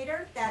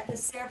coordinator, that the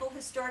Cerebral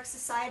Historic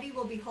Society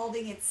will be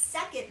holding its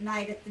second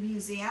night at the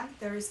museum,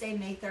 Thursday,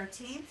 May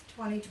 13th,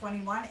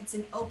 2021. It's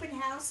an open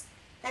house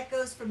that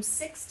goes from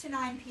 6 to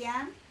 9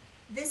 p.m.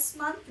 This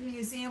month, the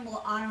museum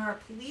will honor our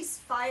police,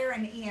 fire,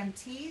 and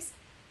EMTs.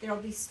 There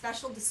will be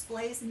special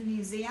displays in the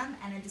museum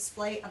and a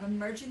display of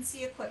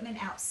emergency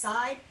equipment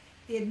outside.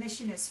 The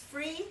admission is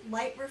free,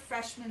 light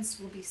refreshments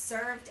will be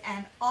served,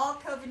 and all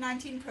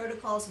COVID-19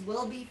 protocols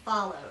will be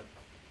followed.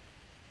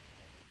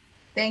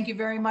 Thank you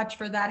very much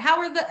for that. How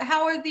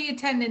are the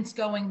attendants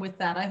going with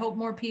that? I hope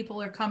more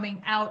people are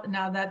coming out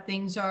now that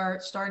things are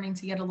starting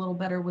to get a little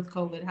better with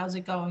COVID. How's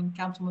it going,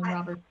 Councilman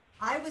Robert?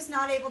 I was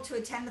not able to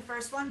attend the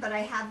first one, but I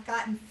have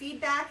gotten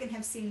feedback and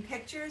have seen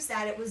pictures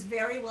that it was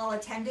very well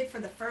attended for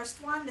the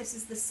first one. This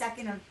is the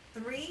second of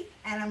 3,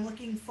 and I'm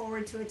looking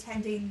forward to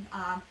attending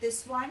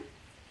this one.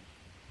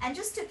 And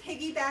just to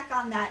piggyback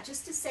on that,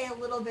 just to say a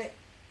little bit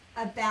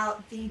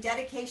about the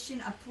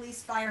dedication of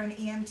police, fire, and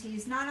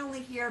EMTs, not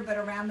only here, but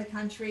around the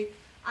country.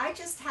 I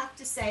just have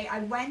to say, I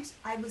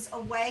was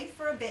away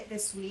for a bit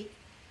this week,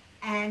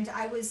 and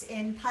I was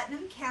in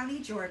Putnam County,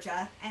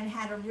 Georgia, and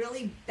had a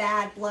really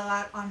bad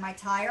blowout on my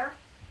tire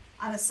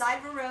on the side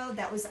of a road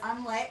that was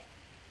unlit.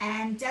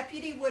 And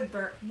Deputy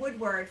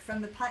Woodward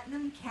from the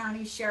Putnam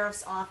County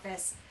Sheriff's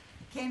Office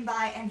came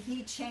by and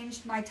he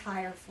changed my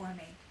tire for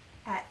me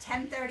at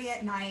 10:30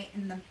 at night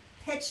in the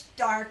pitch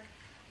dark.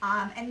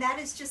 And that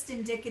is just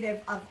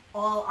indicative of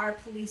all our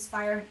police,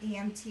 fire, and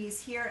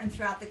EMTs here and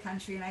throughout the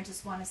country. And I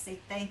just want to say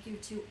thank you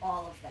to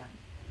all of them.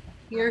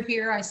 Here,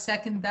 here, I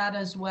second that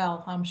as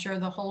well. I'm sure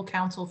the whole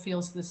council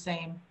feels the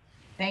same.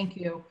 Thank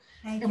you.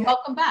 Thank and you.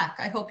 Welcome back.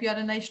 I hope you had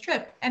a nice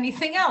trip.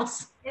 Anything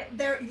else?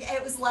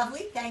 It was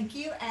lovely. Thank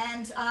you.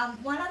 And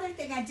one other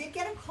thing, I did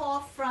get a call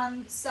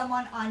from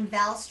someone on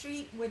Val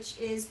Street, which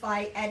is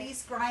by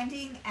Eddie's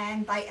Grinding,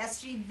 and by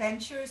SG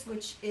Ventures,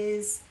 which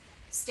is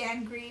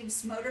Stan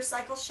Greaves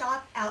Motorcycle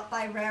Shop out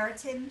by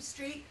Raritan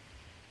Street.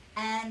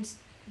 And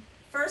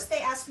first they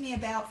asked me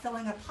about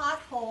filling a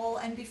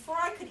pothole, and before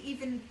I could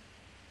even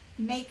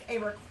make a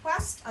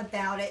request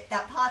about it,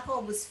 that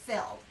pothole was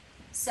filled.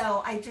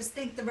 So I just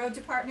think the road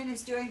department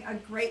is doing a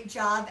great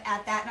job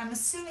at that, and I'm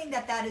assuming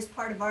that that is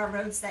part of our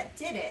roads that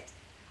did it.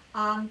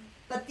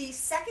 But the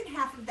second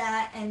half of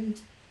that, and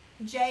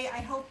Jay, I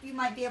hope you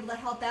might be able to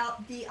help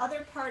out, the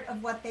other part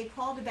of what they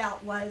called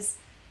about was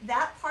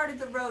that part of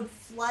the road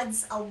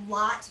floods a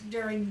lot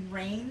during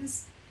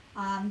rains.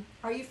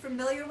 Are you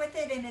familiar with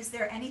it, and is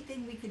there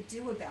anything we could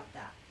do about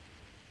that?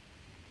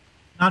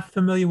 Not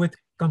familiar with the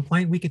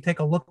complaint. We could take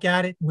a look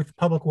at it with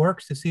Public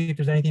Works to see if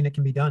there's anything that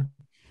can be done.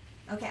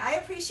 Okay, I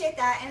appreciate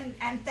that,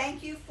 and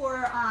thank you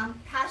for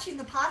patching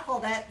the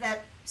pothole.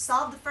 That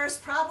solved the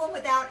first problem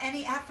without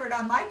any effort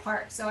on my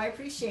part, so I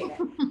appreciate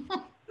it.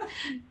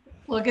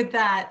 Look at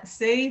that.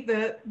 See,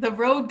 the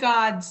road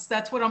gods,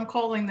 that's what I'm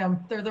calling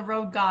them. They're the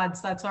road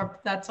gods. That's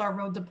our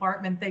road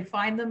department. They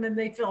find them and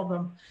they fill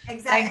them.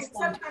 Exactly. Thanks,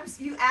 sometimes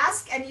you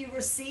ask and you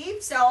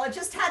receive, so it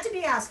just had to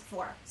be asked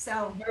for.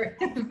 So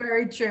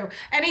very true.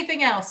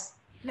 Anything else?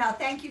 No,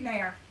 thank you,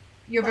 Mayor.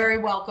 You're very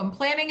welcome.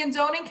 Planning and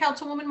zoning,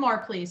 Councilwoman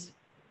Marr, please.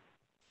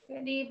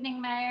 Good evening,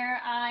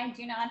 Mayor. I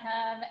do not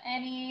have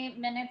any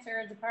minutes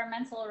or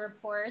departmental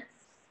reports.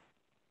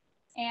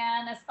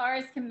 And as far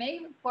as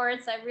committee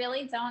reports, I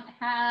really don't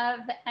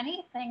have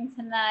anything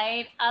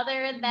tonight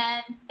other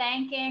than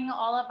thanking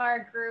all of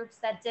our groups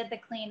that did the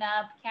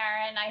cleanup.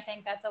 Karen, I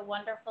think that's a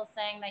wonderful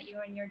thing that you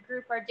and your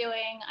group are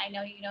doing. I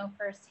know you know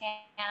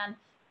firsthand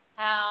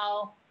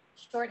how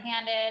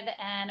shorthanded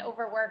and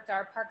overworked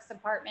our Parks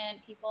Department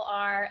people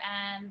are,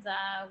 and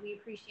we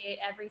appreciate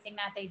everything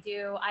that they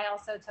do. I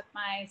also took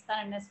my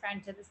son and his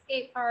friend to the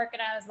skate park,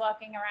 and I was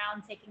walking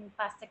around taking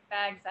plastic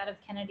bags out of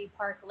Kennedy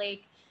Park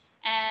Lake.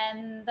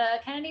 And the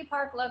Kennedy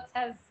Park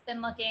has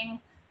been looking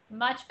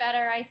much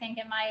better, I think,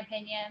 in my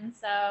opinion.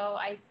 So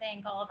I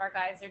think all of our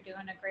guys are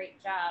doing a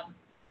great job.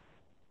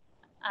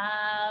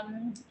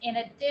 In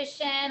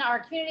addition, our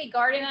community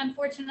garden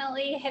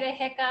unfortunately hit a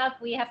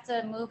hiccup. We have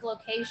to move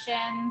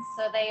locations.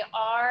 So they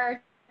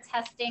are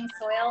testing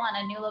soil on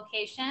a new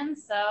location.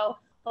 So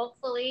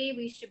hopefully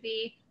we should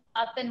be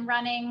up and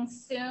running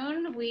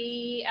soon.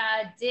 We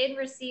did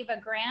receive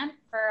a grant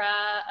for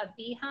a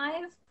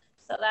beehive.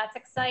 So that's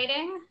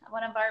exciting.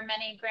 One of our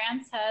many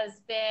grants has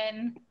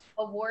been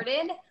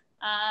awarded.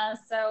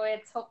 So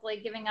it's hopefully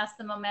giving us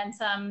the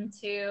momentum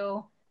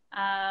to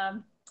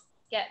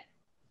get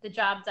the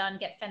job done,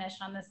 get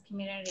finished on this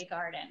community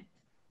garden.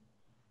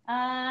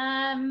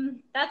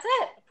 That's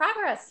it,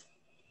 progress.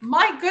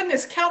 My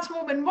goodness,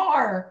 Councilwoman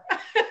Marr.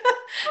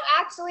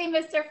 Actually,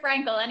 Mr.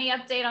 Frankel, any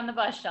update on the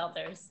bus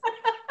shelters?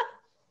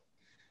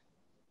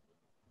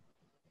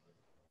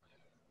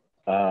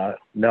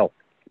 No.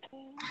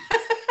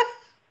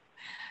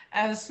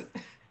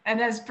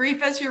 As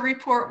brief as your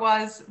report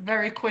was,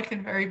 very quick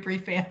and very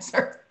brief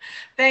answer.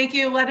 Thank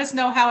you. Let us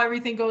know how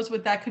everything goes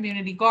with that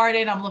community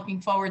garden. I'm looking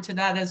forward to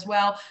that as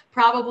well.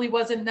 Probably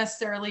wasn't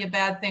necessarily a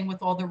bad thing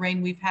with all the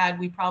rain we've had.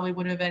 We probably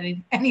would have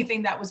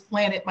anything that was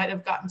planted might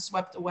have gotten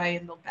swept away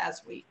in the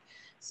past week.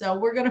 So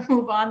we're going to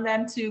move on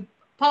then to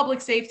public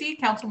safety.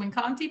 Councilman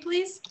Conti,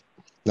 please.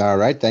 All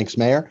right. Thanks,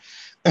 Mayor.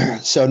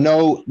 So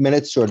no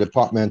minutes or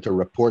departmental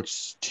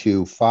reports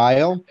to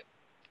file.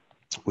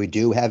 We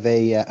do have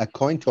a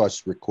coin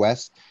toss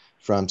request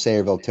from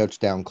Sayreville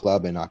Touchdown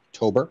Club in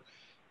October.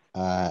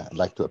 I'd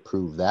like to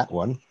approve that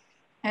one.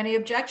 Any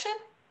objection?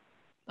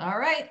 All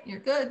right, you're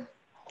good.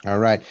 All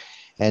right.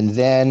 And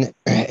then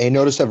a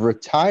notice of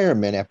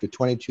retirement after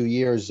 22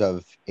 years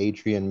of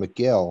Adrian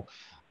McGill.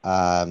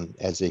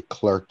 as a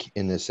clerk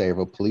in the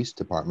Sayreville Police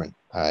Department.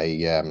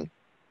 I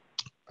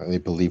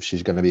believe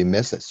she's going to be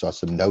missed. I saw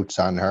some notes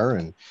on her,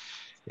 and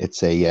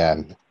it's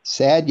a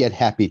sad yet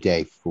happy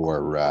day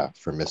for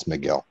Miss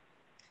McGill.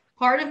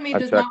 Part of me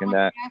does not want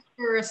to ask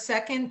for a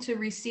second to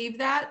receive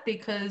that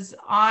because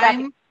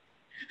I'm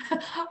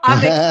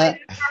excited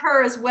for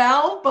her as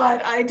well,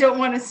 but I don't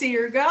want to see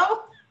her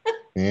go.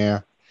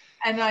 Yeah.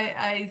 And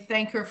I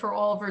thank her for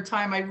all of her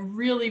time. I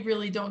really,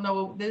 really don't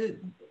know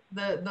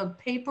the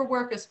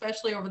paperwork,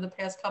 especially over the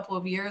past couple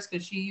of years,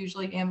 because she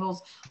usually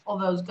handles all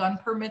those gun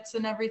permits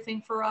and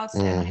everything for us.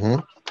 And I know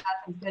that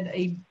has been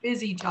a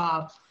busy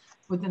job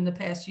within the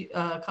past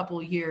couple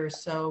of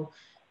years. So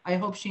I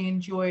hope she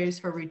enjoys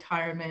her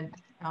retirement,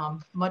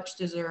 much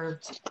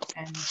deserved,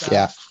 and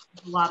a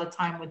lot of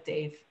time with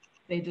Dave.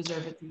 They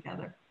deserve it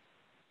together.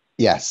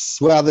 Yes.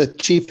 Well, the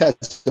chief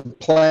has a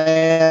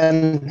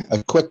plan,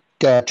 a quick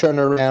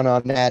turnaround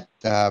on that.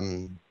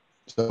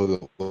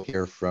 So we'll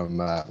hear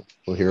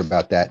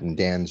about that in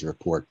Dan's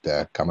report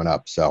coming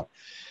up. So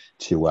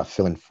to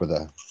fill in for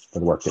the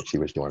work that she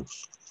was doing.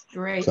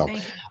 Great. So,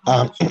 thank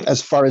you.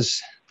 as far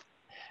as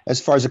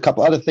a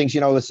couple other things,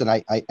 listen,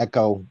 I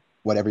echo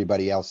what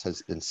everybody else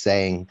has been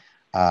saying.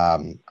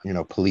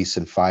 Police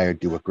and fire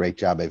do a great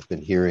job. I've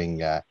been hearing,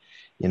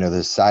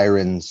 the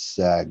sirens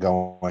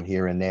going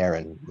here and there,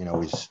 and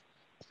always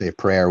say a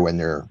prayer when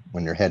they're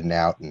heading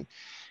out, and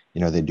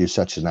they do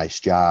such a nice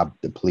job.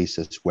 The police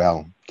as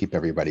well, keep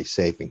everybody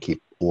safe and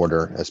keep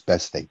order as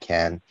best they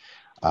can.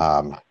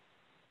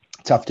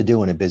 Tough to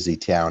do in a busy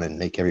town and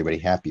make everybody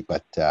happy,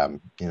 but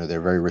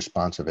they're very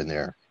responsive and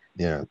they're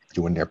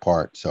doing their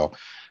part. So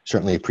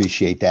certainly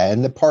appreciate that.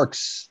 And the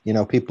parks,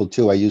 people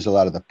too. I use a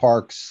lot of the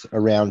parks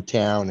around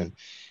town, and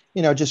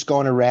just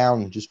going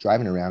around, just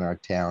driving around our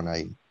town.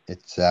 I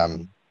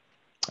don't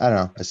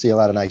know. I see a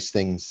lot of nice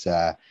things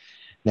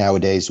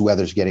nowadays.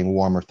 Weather's getting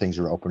warmer, things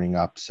are opening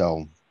up,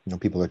 so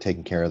people are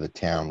taking care of the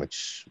town,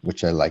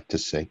 which I like to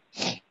see.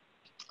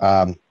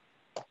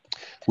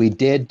 We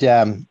did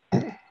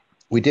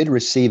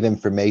receive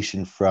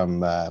information from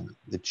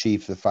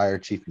the fire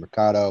chief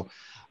Mercado,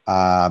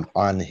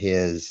 on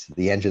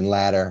the engine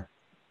ladder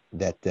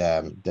that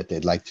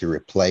they'd like to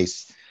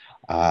replace.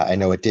 I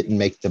know it didn't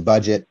make the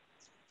budget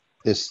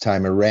this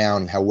time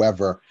around.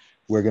 However,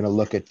 we're going to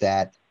look at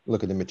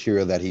the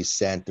material that he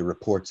sent, the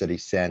reports that he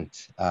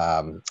sent,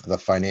 the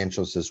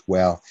financials as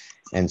well,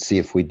 and see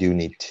if we do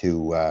need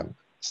to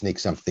sneak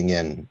something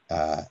in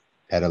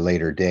at a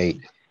later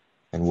date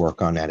and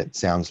work on that. It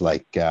sounds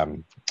like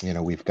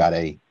we've got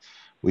a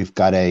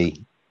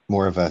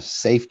more of a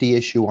safety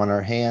issue on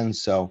our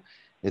hands, so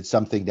it's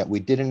something that we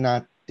did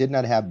not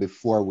have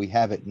before. We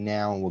have it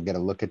now, and we'll get a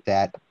look at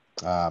that.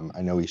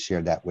 I know we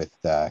shared that with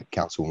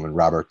Councilwoman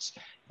Roberts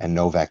and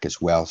Novak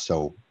as well.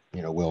 So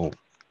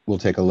we'll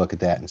take a look at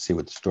that and see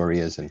what the story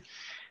is,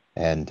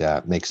 and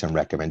make some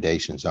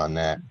recommendations on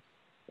that.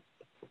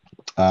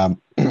 One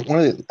of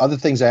the other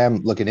things I am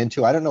looking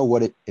into, I don't know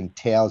what it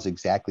entails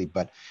exactly,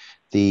 but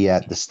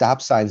the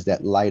stop signs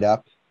that light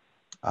up,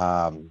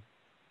 and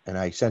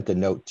I sent a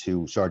note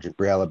to Sergeant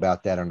Braille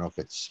about that. I don't know if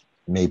it's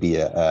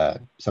maybe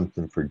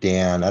something for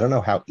Dan. I don't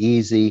know how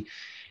easy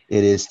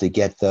it is to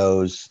get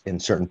those in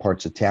certain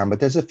parts of town, but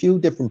there's a few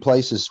different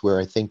places where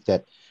I think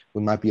that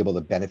we might be able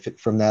to benefit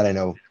from that. I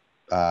know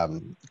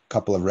a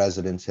couple of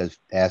residents have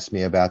asked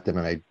me about them,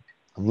 and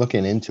I'm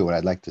looking into it.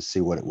 I'd like to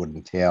see what it would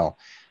entail.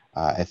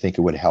 I think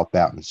it would help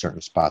out in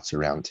certain spots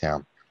around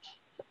town.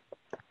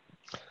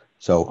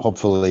 So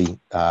hopefully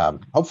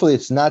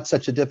it's not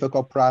such a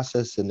difficult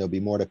process, and there'll be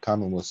more to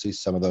come, and we'll see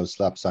some of those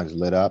stop signs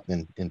lit up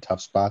in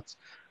tough spots.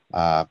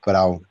 But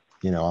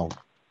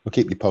we'll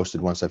keep you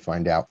posted once I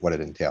find out what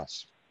it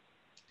entails.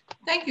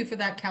 Thank you for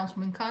that,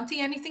 Councilman Conti.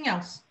 Anything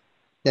else?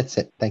 That's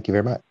it. Thank you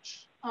very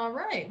much. All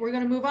right, we're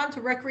going to move on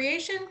to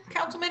recreation.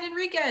 Councilman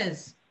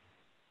Enriquez.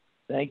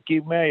 Thank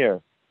you,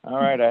 Mayor. All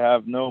right, I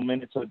have no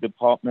minutes of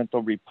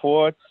departmental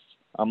reports.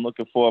 I'm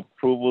looking for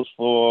approvals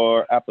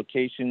for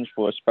applications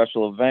for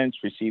special events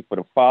received for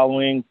the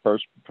following: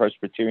 First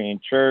Presbyterian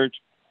Church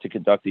to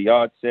conduct a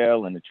yard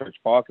sale in the church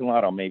parking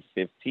lot on May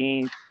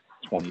 15th,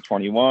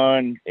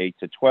 2021, 8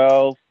 to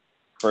 12.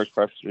 First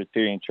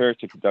Presbyterian Church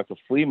to conduct a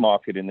flea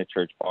market in the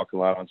church parking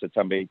lot on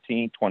September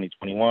 18th,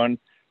 2021,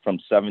 from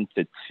 7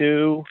 to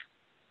 2.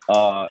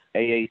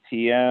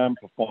 AATM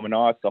Performing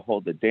Arts to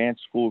hold the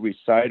dance school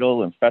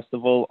recital and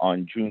festival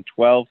on June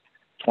 12th,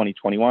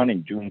 2021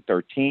 and June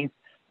 13th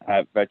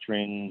at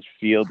Veterans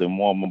Field and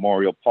War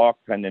Memorial Park,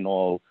 pending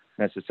all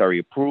necessary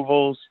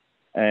approvals.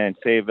 And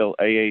Fayetteville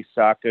AA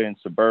Soccer and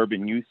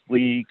Suburban Youth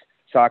League,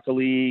 Soccer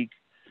League,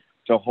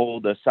 to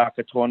hold a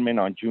soccer tournament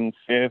on June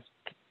 5th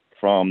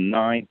from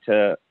 9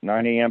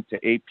 a.m. to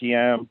 8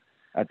 p.m.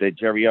 at the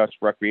Jerry S.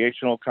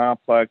 Recreational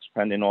Complex,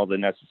 pending all the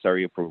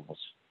necessary approvals.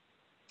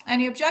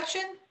 Any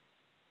objection?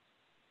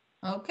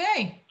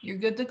 Okay, you're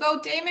good to go.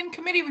 Damon,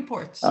 committee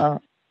reports.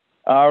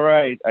 All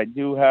right, I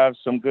do have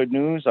some good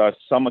news. Our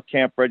summer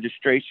camp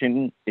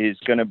registration is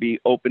going to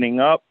be opening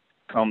up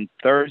come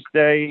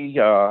Thursday,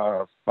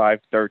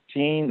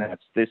 5/13.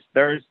 That's this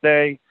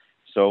Thursday.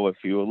 So if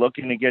you're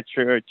looking to get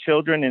your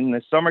children in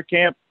the summer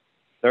camp,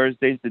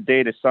 Thursday's the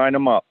day to sign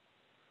them up.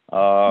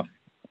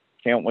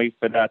 Can't wait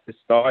for that to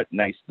start.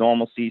 Nice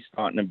normalcy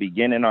starting to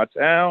begin in our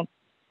town.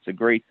 It's a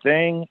great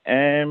thing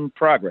and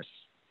progress.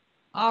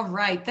 All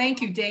right.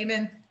 Thank you,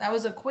 Damon. That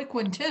was a quick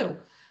one too.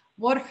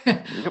 Water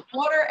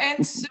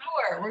and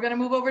sewer. We're going to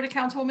move over to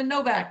Councilwoman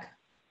Novak.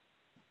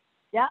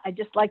 Yeah, I'd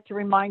just like to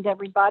remind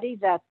everybody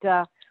that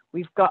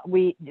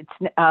it's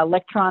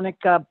electronic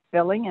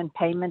billing and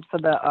payment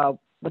for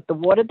with the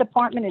water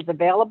department is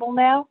available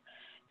now.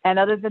 And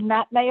other than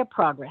that, Mayor,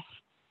 progress.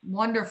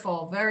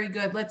 Wonderful. Very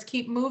good. Let's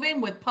keep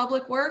moving with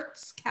Public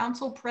Works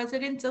Council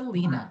President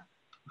Alina.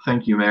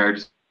 Thank you, Mayor.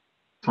 Just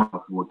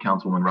what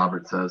Councilwoman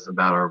Roberts says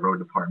about our road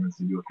departments.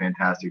 They do a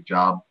fantastic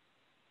job.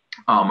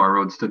 Our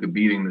roads took a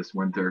beating this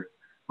winter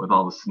with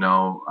all the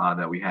snow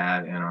that we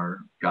had, and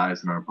our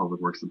guys in our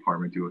Public Works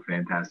department do a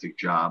fantastic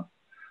job.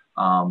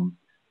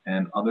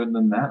 And other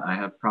than that, I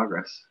have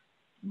progress.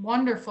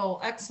 Wonderful.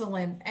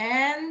 Excellent.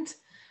 And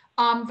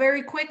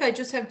very quick, I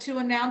just have two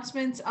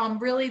announcements.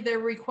 Really, the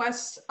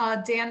requests,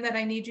 Dan, that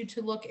I need you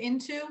to look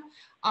into.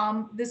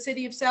 The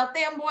city of South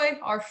Amboy,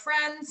 our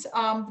friends,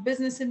 the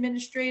business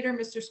administrator,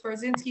 Mr.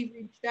 Skorzinski,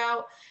 reached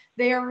out.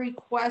 They are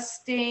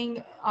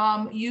requesting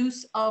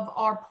use of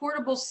our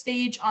portable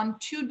stage on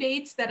 2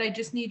 dates that I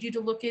just need you to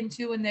look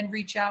into and then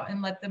reach out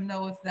and let them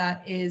know if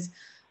that is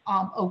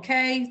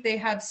okay. They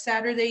have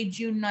Saturday,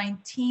 June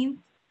 19th.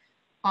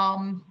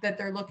 That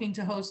they're looking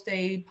to host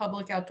a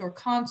public outdoor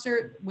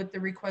concert with the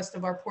request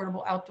of our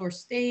portable outdoor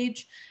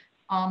stage.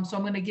 So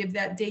I'm going to give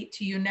that date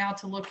to you now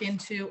to look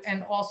into.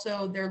 And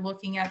also they're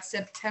looking at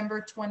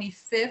September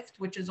 25th,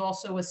 which is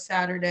also a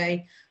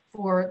Saturday,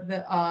 for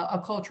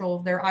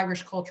their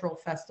Irish Cultural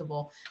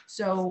Festival.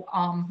 So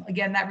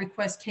again, that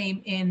request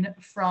came in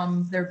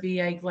from their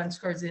BA, Glenn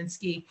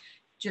Skorzinski.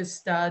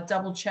 Just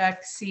double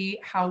check, see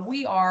how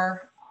we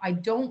are. I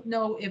don't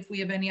know if we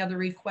have any other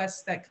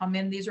requests that come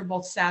in. These are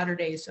both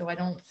Saturdays, so I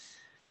don't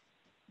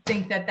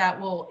think that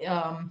will,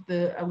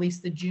 at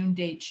least the June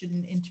date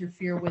shouldn't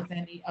interfere with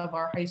any of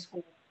our high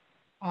school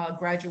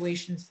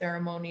graduation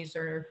ceremonies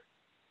or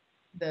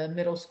the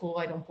middle school.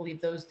 I don't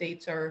believe those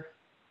dates are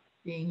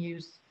being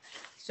used.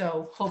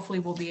 So hopefully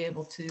we'll be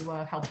able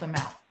to help them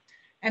out.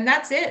 And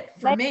that's it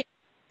for me.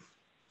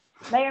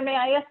 Mayor, may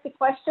I ask a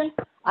question?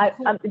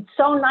 It's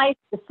so nice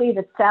to see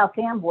that South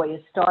Amboy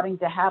is starting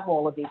to have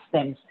all of these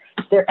things.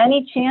 Is there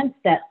any chance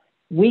that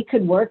we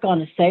could work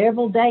on a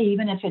Sayreville Day,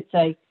 even if it's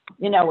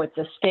it's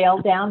a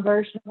scaled down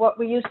version of what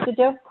we used to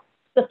do?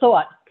 The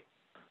thought.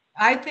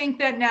 I think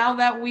that now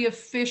that we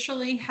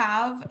officially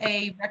have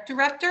a rec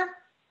director,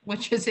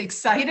 which is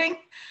exciting,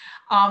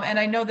 and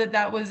I know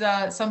that was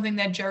something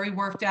that Jerry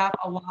worked out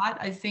a lot.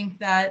 I think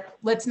that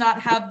let's not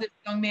have this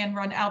young man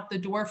run out the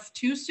door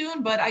too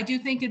soon, but I do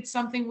think it's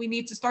something we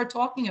need to start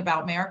talking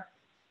about, Mayor.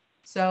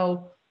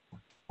 So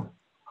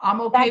I'm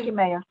okay. Thank you,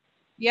 Mayor.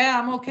 Yeah,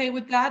 I'm okay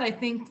with that. I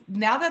think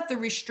now that the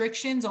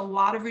restrictions, a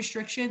lot of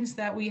restrictions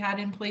that we had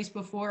in place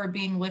before are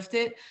being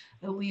lifted,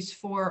 at least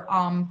for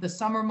the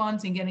summer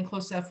months and getting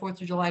close to that 4th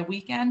of July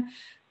weekend,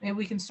 maybe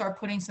we can start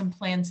putting some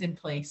plans in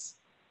place.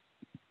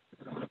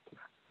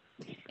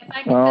 If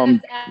I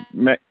can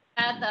just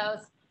add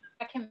those,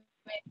 I can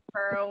make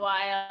for a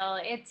while.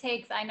 It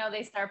takes, I know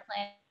they start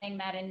planning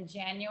that in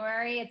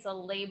January. It's a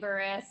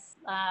laborious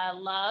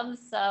love.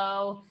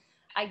 So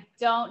I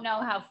don't know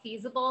how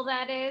feasible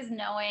that is,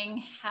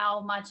 knowing how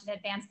much in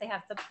advance they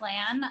have to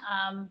plan.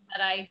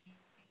 But I,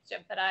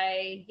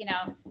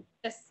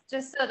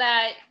 just so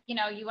that,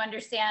 you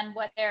understand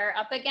what they're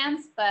up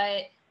against,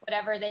 but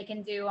whatever they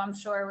can do, I'm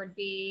sure would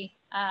be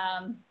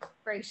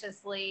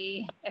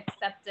graciously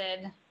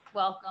accepted.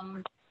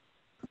 Welcome.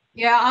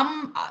 Yeah,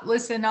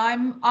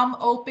 I'm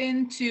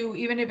open to,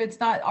 even if it's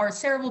not our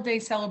Sayreville Day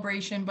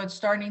celebration, but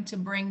starting to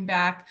bring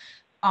back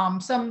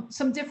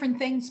some different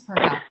things,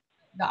 perhaps.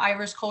 The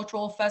Irish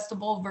Cultural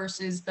Festival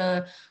versus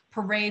the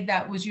parade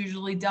that was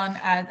usually done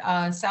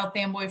at South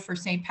Amboy for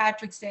St.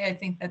 Patrick's Day. I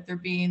think that they're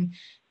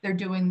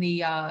doing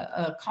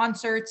the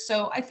concerts.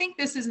 So I think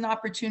this is an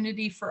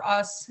opportunity for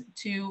us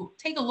to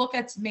take a look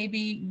at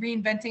maybe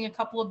reinventing a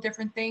couple of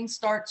different things,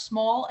 start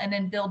small and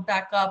then build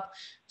back up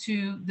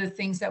to the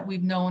things that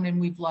we've known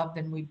and we've loved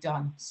and we've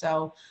done.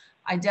 So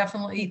I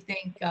definitely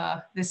think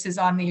this is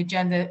on the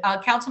agenda.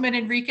 Councilman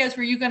Enriquez,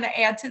 were you going to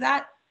add to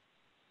that?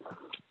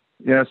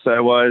 Yes, I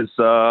was.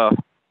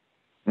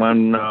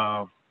 When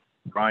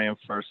Brian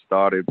first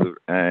started,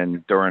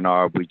 and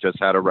we just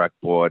had a rec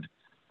board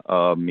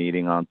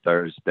meeting on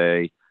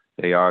Thursday.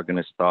 They are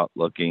going to start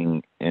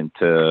looking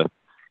into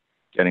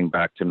getting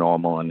back to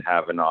normal and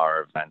having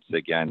our events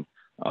again.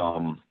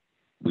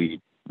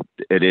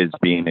 It is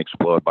being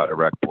explored by the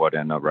rec board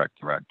and the rec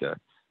director.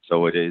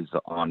 So it is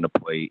on the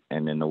plate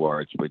and in the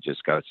works. We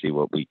just got to see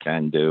what we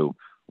can do,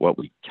 what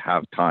we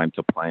have time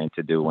to plan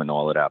to do and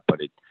all of that. But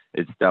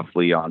it's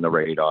definitely on the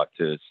radar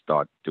to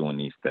start doing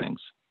these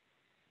things.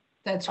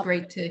 That's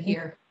great to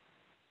hear.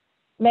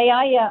 May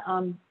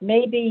I,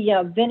 maybe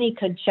Vinny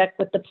could check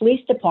with the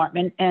police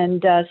department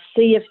and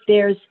see if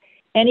there's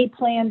any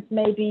plans,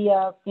 maybe,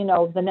 you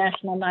know, the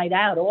National Night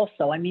Out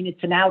also? I mean,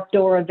 it's an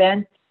outdoor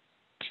event,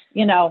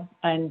 you know,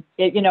 and,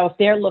 you know, if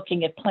they're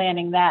looking at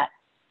planning that,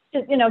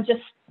 you know,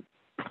 just,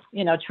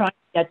 you know, trying to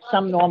get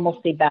some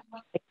normalcy back,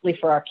 particularly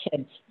for our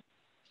kids.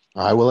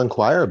 I will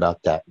inquire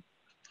about that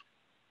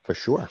for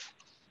sure.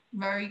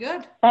 Very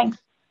good. Thanks.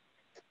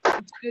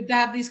 It's good to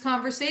have these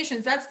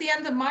conversations. That's the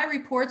end of my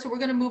report. So we're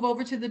going to move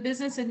over to the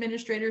business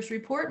administrator's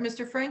report.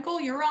 Mr.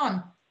 Frankel, you're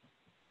on.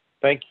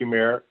 Thank you,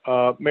 Mayor.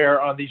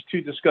 Mayor, on these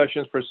two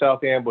discussions for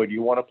South Amboy, do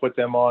you want to put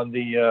them on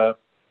the,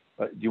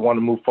 do you want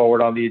to move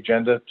forward on the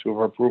agenda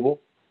to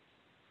approval?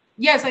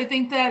 Yes, I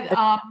think that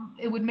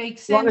it would make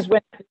sense.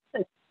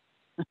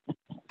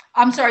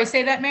 I'm sorry,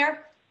 say that, Mayor?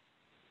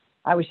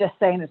 I was just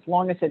saying, as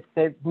long as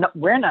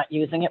we're not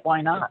using it,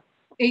 why not?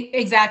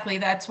 Exactly.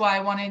 That's why I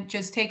want to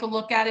just take a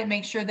look at it,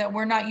 make sure that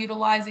we're not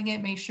utilizing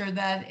it, make sure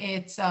that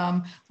it's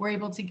we're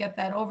able to get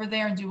that over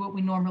there and do what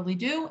we normally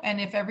do.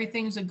 And if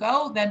everything's a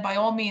go, then by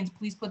all means,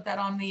 please put that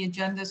on the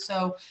agenda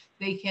so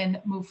they can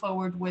move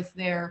forward with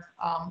their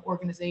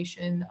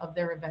organization of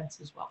their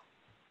events as well.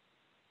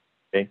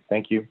 Okay,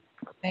 thank you.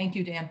 Thank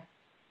you, Dan.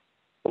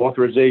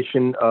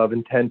 Authorization of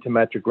intent to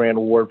match a grant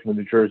award from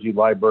the New Jersey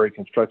Library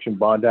Construction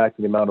Bond Act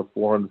in the amount of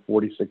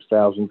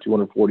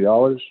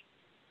 $446,240.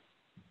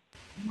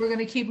 We're going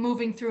to keep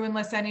moving through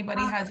unless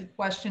anybody has a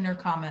question or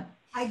comment.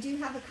 I do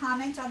have a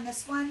comment on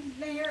this one,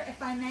 Mayor, if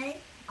I may.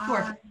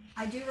 Sure.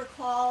 I do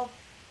recall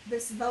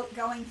this vote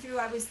going through.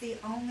 I was the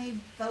only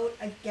vote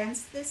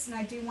against this, and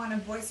I do want to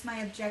voice my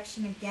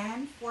objection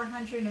again.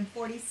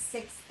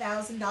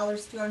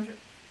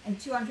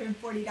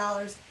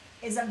 $446,240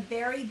 is a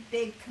very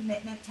big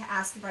commitment to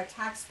ask of our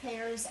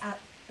taxpayers,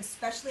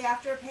 especially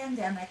after a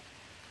pandemic.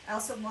 I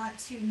also want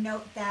to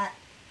note that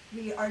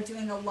we are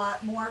doing a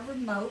lot more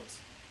remote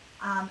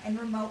and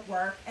remote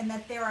work, and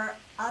that there are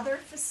other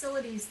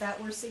facilities that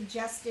were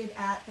suggested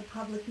at the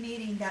public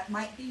meeting that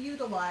might be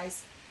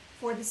utilized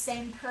for the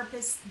same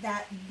purpose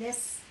that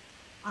this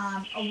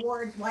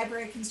award,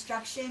 library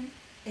construction,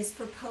 is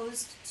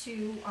proposed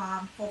to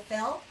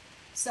fulfill.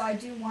 So I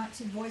do want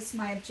to voice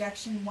my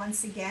objection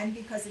once again,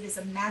 because it is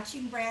a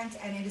matching grant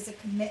and it is a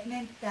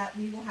commitment that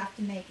we will have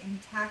to make in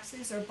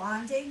taxes or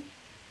bonding.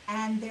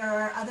 And there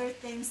are other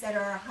things that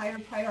are a higher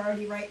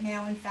priority right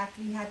now. In fact,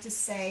 we had to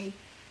say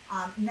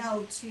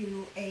no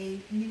to a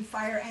new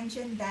fire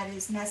engine that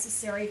is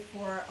necessary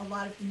for a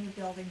lot of the new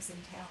buildings in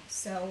town.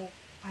 So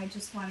I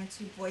just wanted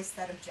to voice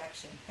that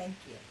objection. Thank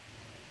you.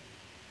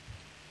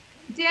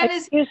 Dan,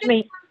 is Excuse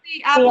me.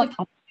 The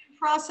application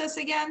process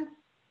again?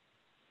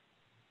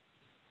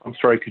 I'm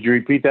sorry, could you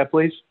repeat that,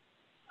 please?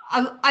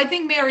 I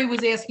think Mary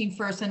was asking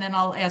first, and then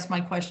I'll ask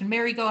my question.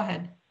 Mary, go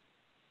ahead.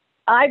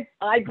 I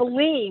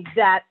believe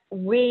that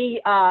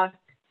we,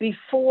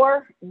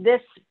 before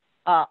this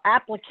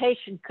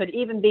application could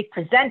even be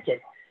presented,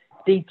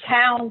 the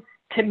town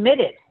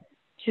committed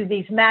to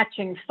these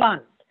matching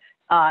funds.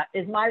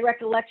 Is my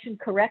recollection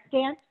correct,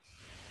 Dan?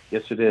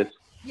 Yes, it is.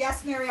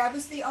 Yes, Mary, I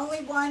was the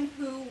only one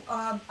who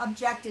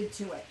objected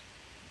to it.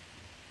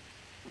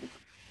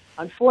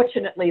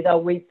 Unfortunately,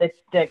 though, the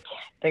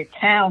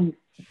town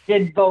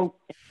did vote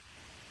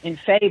in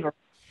favor,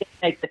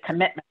 didn't make the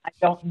commitment. I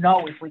don't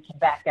know if we can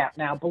back out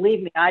now.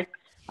 Believe me, I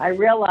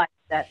realize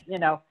that, you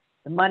know,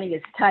 the money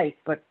is tight,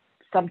 but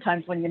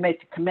sometimes when you make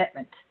the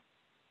commitment.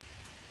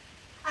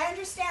 I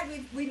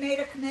understand we made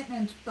a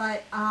commitment,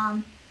 but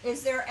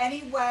is there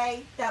any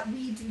way that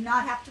we do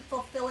not have to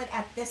fulfill it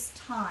at this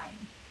time?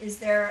 Is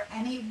there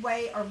any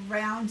way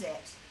around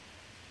it?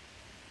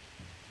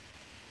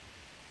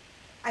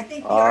 I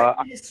think the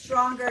argument is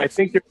stronger. I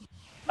think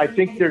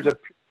there's a,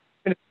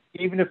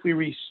 even if we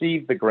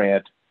receive the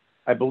grant,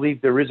 I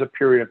believe there is a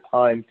period of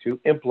time to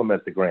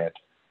implement the grant.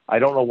 I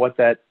don't know what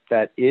that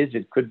is.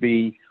 It could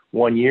be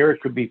 1 year.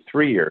 It could be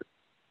 3 years.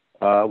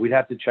 We'd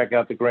have to check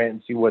out the grant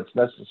and see what's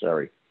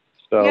necessary.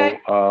 So, yeah.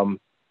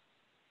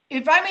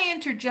 If I may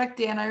interject,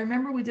 Dan, I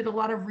remember we did a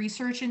lot of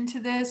research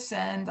into this,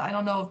 and I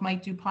don't know if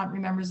Mike DuPont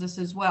remembers this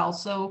as well.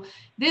 So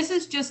this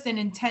is just an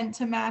intent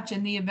to match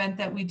in the event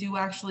that we do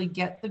actually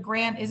get the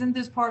grant. Isn't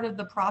this part of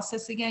the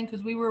process again?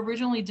 Because we were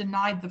originally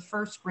denied the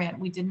first grant.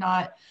 We did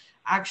not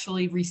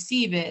actually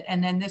receive it.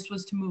 And then this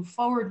was to move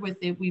forward with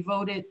it. We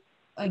voted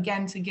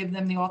again to give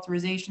them the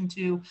authorization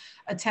to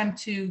attempt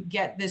to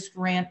get this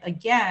grant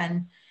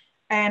again.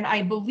 And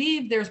I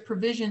believe there's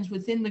provisions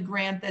within the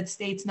grant that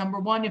states, number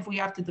one, if we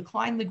have to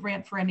decline the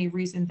grant for any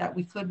reason, that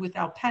we could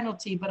without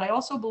penalty. But I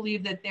also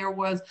believe that there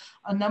was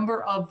a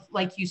number of,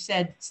 like you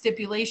said,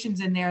 stipulations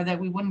in there that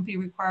we wouldn't be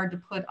required to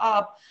put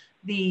up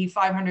the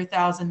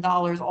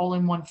 $500,000 all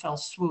in one fell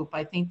swoop.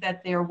 I think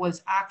that there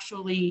was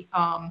actually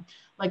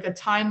like a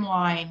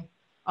timeline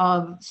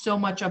of so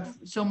much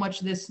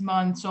this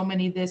month, so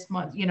many this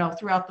month, you know,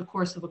 throughout the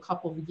course of a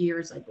couple of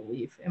years, I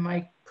believe. Am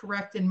I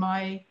correct in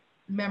my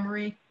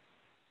memory?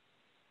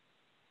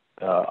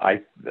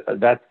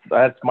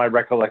 That's my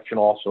recollection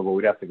also, but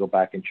we'd have to go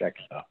back and check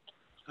it out.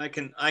 I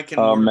can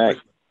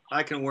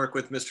work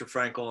with Mr.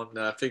 Frankel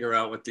and figure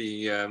out what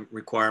the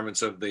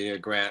requirements of the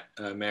grant,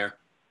 Mayor.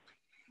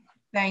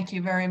 Thank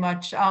you very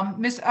much.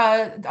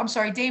 I'm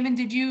sorry, Damon,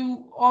 did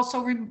you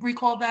also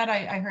recall that?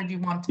 I heard you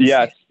want to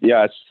Yes, say.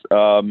 yes,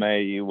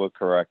 May, you were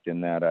correct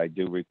in that. I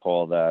do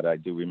recall that. I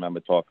do remember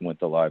talking with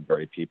the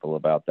library people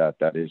about that.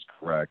 That is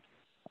correct.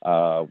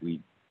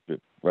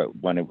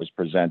 When it was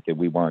presented,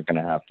 we weren't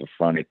going to have to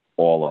front it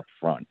all up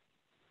front.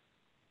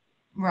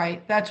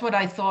 Right, that's what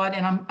I thought,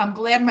 and I'm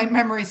glad my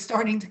memory is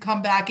starting to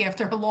come back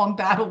after a long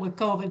battle with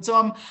COVID.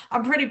 So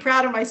I'm pretty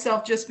proud of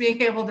myself just being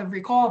able to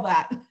recall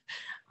that.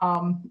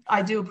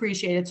 I do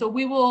appreciate it. So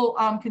we will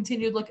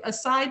continue to look.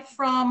 Aside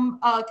from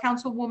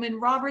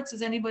Councilwoman Roberts,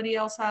 does anybody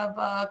else have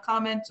a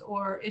comment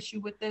or issue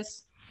with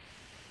this?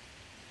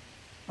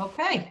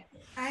 Okay.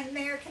 And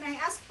Mayor, can I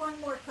ask one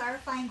more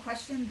clarifying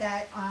question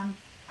that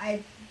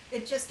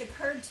it just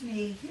occurred to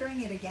me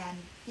hearing it again.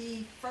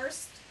 The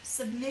first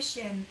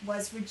submission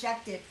was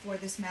rejected for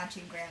this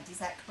matching grant. Is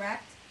that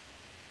correct?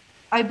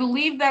 I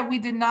believe that we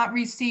did not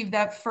receive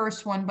that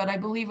first one, but I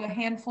believe a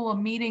handful of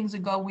meetings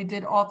ago, we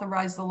did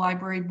authorize the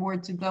library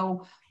board to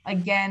go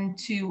again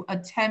to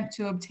attempt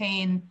to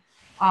obtain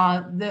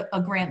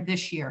a grant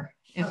this year.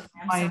 Okay,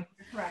 I'm sorry, you're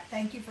correct.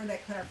 Thank you for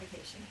that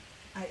clarification.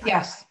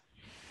 Yes.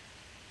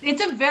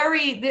 It's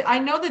I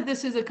know that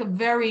this is a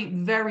very,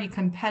 very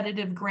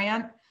competitive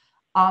grant.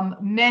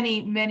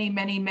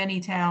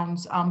 Many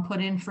towns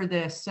put in for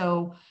this.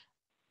 So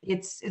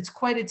it's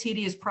quite a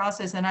tedious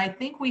process. And I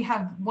think we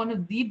have one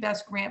of the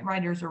best grant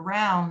writers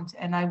around.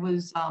 And I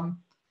was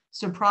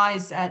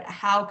surprised at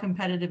how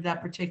competitive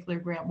that particular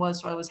grant was.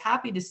 So I was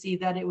happy to see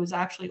that it was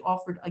actually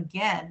offered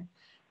again,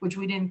 which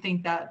we didn't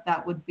think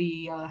that would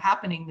be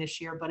happening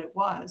this year, but it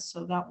was.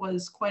 So that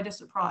was quite a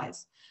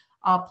surprise.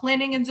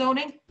 Planning and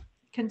zoning,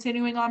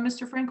 continuing on,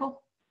 Mr. Frankel.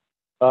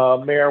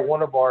 Mayor,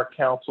 one of our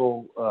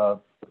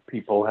council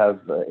people have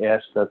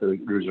asked that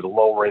there's a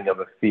lowering of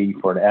a fee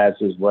for an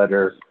as-is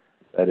letter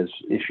that is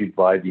issued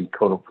by the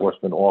Code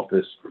Enforcement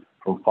Office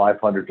from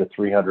 $500 to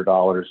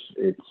 $300.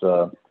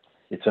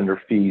 It's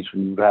under fees.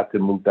 We would have to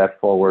move that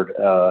forward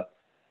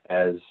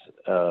as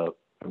a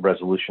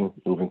resolution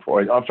moving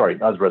forward. I'm sorry,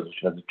 not as a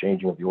resolution, as a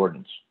changing of the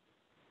ordinance.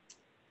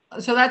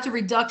 So that's a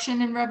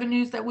reduction in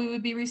revenues that we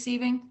would be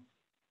receiving?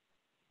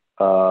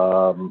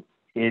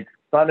 It's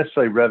not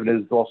necessarily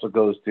revenues. It also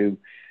goes to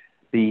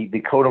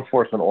the Code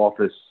Enforcement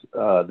Office.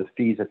 The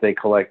fees that they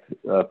collect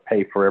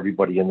pay for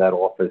everybody in that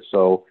office.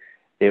 So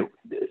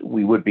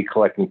we would be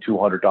collecting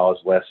 $200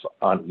 less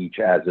on each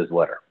as-is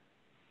letter.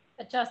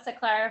 But just to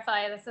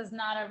clarify, this is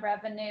not a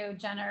revenue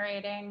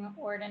generating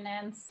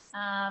ordinance.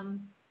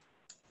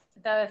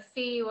 The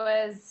fee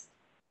was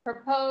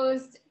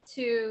proposed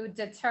to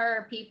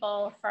deter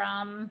people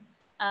from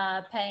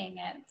paying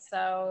it.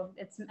 So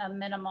it's a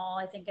minimal,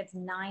 I think it's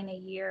 $9 a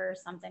year or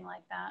something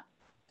like that.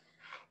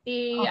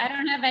 I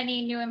don't have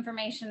any new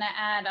information to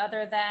add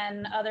other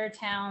than other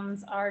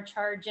towns are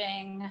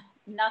charging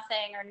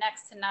nothing or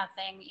next to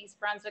nothing. East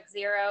Brunswick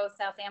 0,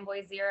 South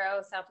Amboy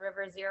 0, South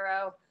River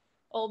 0,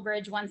 Old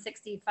Bridge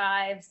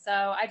 165. So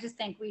I just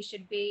think we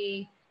should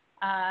be,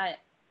 a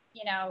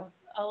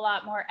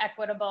lot more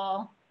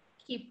equitable.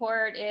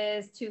 Keyport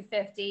is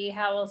 $250,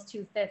 Howell's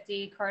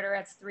 $250,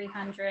 Carteret's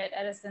 $300,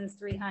 Edison's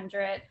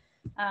 $300.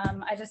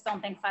 I just don't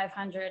think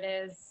 $500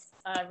 is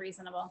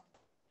reasonable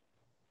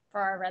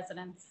for our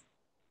residents.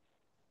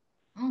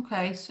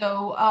 Okay,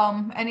 so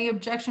any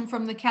objection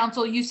from the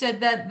council? You said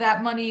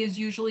that money is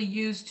usually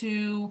used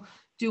to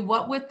do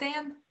what with,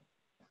 Dan?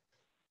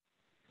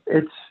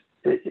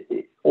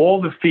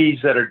 All the fees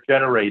that are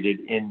generated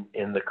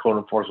in the Code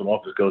Enforcement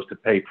Office goes to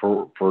pay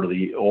for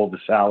all the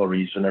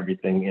salaries and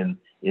everything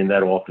in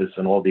that office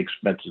and all the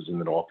expenses in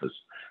that office.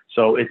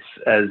 So it's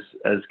as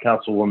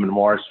Councilwoman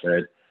Morris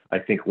said, I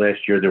think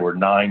last year there were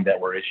 9 that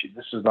were issued.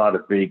 This is not a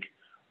big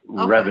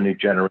revenue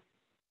generator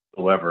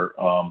whatsoever.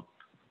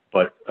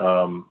 But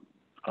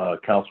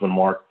Councilman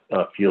Mark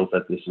feels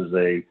that this is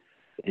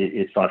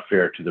it's not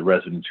fair to the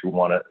residents who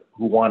want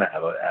to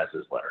have an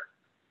as-is letter.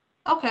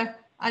 Okay,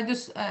 I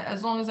just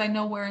as long as I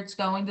know where it's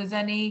going. Does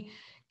any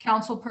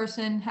council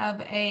person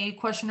have a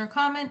question or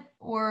comment,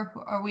 or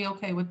are we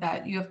okay with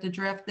that? You have to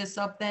draft this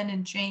up then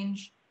and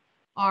change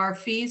our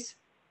fees.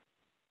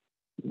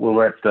 We'll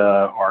let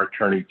our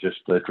attorney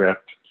just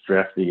draft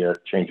the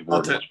change of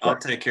ordinance. I'll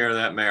take care of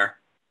that, Mayor.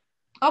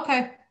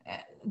 Okay.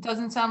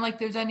 Doesn't sound like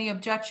there's any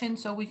objection,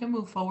 so we can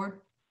move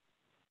forward.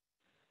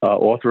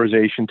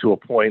 Authorization to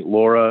appoint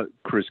Laura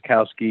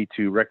Kriskowski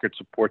to Record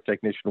Support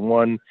Technician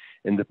 1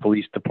 in the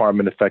Police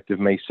Department effective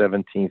May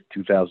 17th,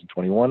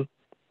 2021.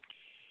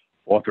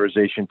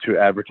 Authorization to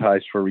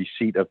advertise for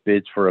receipt of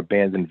bids for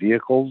abandoned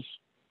vehicles.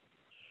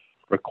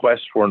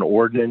 Request for an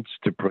ordinance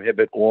to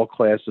prohibit all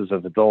classes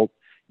of adult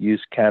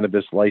use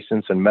cannabis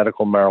license and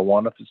medical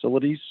marijuana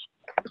facilities.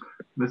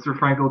 Mr.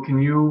 Frankel,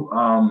 can you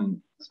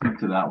speak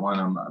to that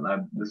one?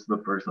 This is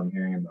the first I'm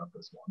hearing about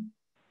this one.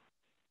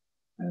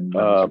 And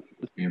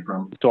came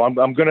from. So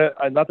I'm gonna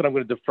not that I'm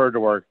gonna defer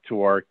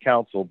to our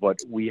council, but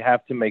we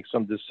have to make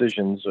some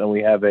decisions, and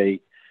we have a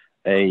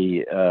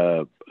 6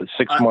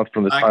 month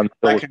from the time.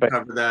 I can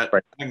cover that.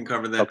 Right. I can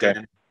cover that. Okay.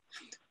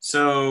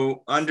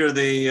 So under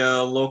the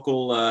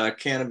local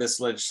cannabis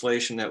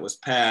legislation that was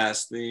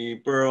passed,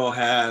 the borough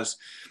has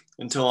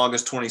until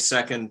August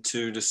 22nd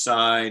to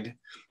decide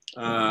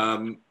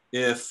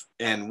if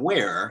and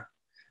where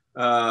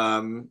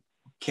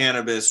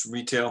cannabis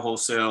retail,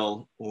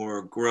 wholesale,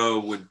 or grow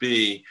would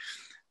be.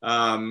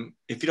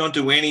 If you don't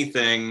do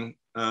anything,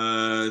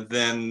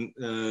 then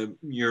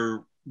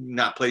you're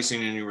not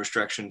placing any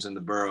restrictions in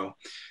the borough.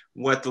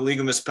 What the League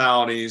of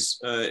Municipalities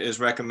is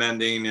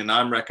recommending, and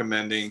I'm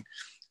recommending,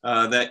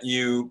 that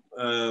you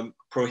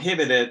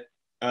prohibit it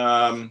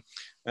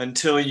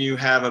until you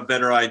have a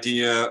better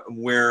idea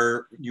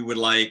where you would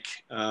like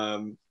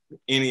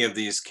any of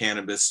these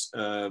cannabis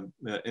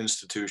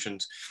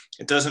institutions.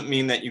 It doesn't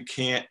mean that you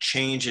can't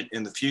change it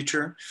in the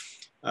future.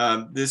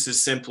 This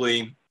is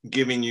simply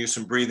giving you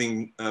some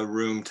breathing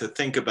room to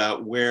think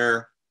about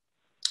where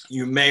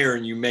you may or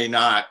you may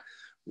not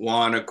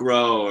want to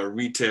grow a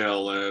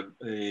retail, a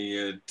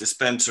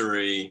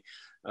dispensary,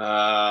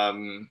 a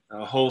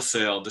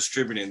wholesale,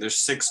 distributing. There's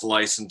 6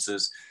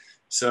 licenses.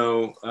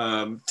 So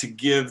to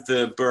give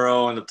the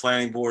borough and the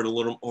planning board a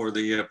little, or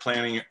the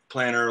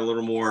planner a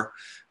little more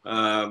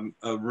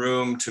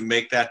room to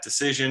make that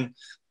decision,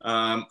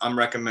 I'm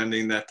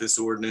recommending that this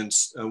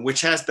ordinance,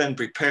 which has been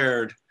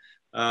prepared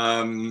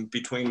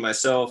between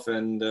myself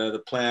and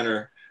the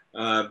planner,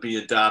 be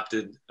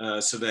adopted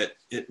so that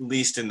at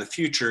least in the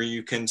future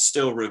you can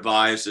still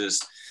revise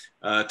this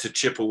to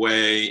chip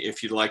away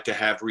if you'd like to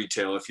have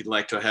retail, if you'd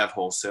like to have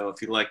wholesale,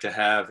 if you'd like to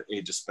have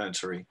a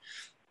dispensary.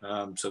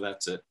 So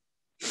that's it.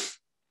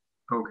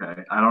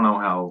 Okay, I don't know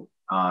how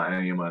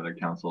any of my other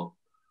council,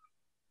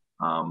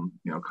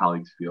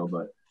 colleagues feel,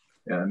 but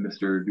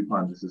Mr.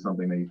 Dupont, this is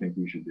something that you think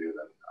we should do, then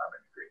I'm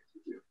in agreement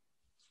with you.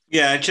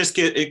 Yeah,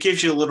 it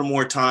gives you a little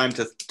more time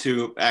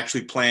to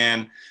actually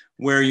plan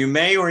where you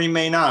may or you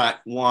may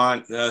not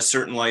want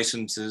certain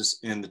licenses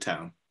in the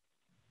town.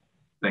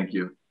 Thank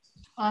you.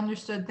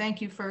 Understood.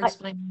 Thank you for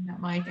explaining that,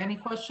 Mike. Any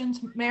questions,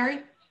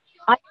 Mary?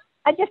 I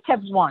just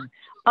have one,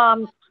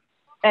 and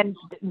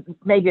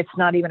maybe it's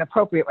not even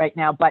appropriate right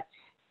now, but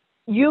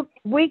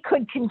we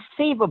could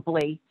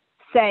conceivably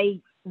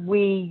say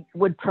we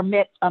would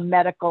permit a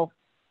medical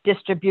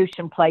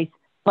distribution place,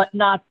 but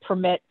not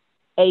permit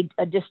a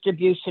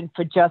distribution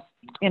for just,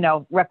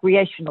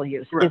 recreational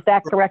use. Correct. Is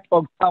that correct?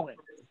 Or going?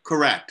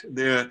 Correct.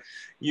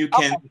 You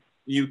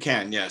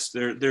can, yes.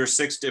 There are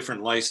 6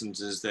 different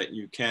licenses that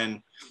you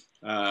can.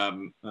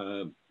 It's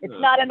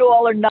not an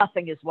all or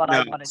nothing is what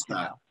I wanted to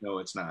know. No,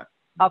 it's not.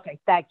 Okay,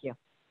 thank you.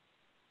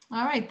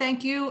 All right,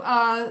 thank you,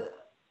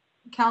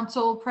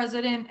 Council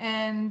President,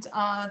 and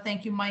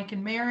thank you, Mike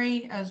and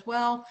Mary, as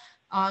well.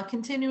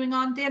 Continuing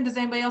on, Dan, does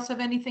anybody else have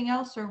anything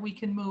else, or we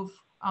can move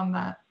on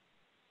that?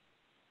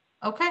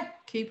 Okay,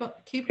 keep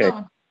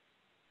going.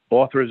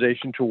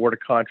 Authorization to award a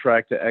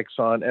contract to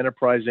Exxon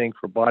Enterprise Inc.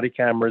 for body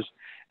cameras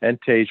and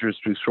tasers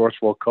through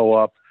Sourcewell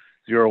Co-op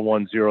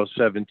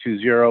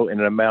 010720 in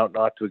an amount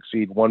not to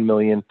exceed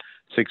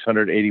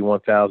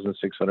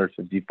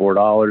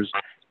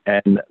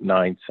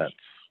 $1,681,654.09.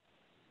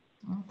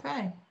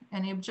 Okay.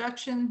 Any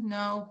objection?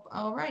 No.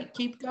 All right.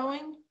 Keep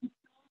going.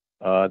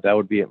 That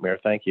would be it, Mayor.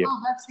 Thank you.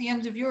 Oh, that's the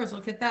end of yours.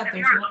 Look at that.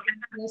 There's nothing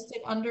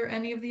listed under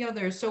any of the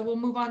others. So we'll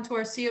move on to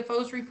our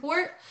CFO's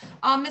report.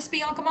 Ms.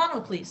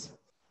 Biancamano, please.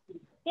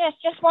 Yes,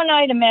 just one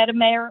item, Madam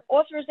Mayor.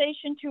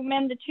 Authorization to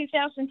amend the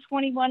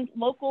 2021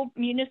 local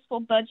municipal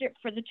budget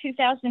for the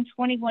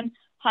 2021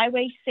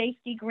 Highway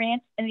Safety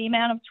Grant in the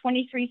amount of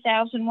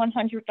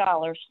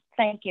 $23,100.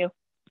 Thank you.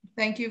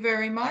 Thank you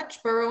very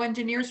much. Borough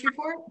Engineers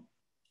report.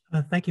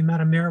 Thank you,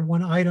 Madam Mayor.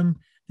 One item,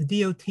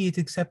 the DOT is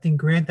accepting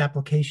grant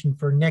application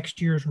for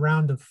next year's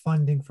round of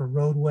funding for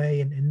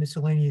roadway and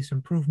miscellaneous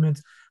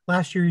improvements.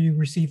 Last year, you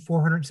received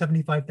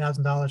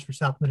 $475,000 for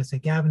South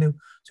Middlesex Avenue.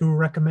 So we're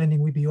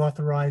recommending we be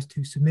authorized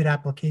to submit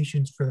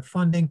applications for the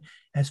funding.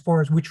 As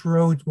far as which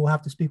roads, we'll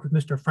have to speak with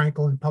Mr.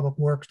 Frankel in Public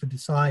Works to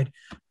decide,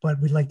 but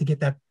we'd like to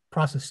get that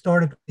process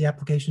started. The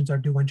applications are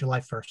due on July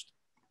 1st.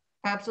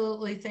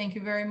 Absolutely. Thank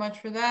you very much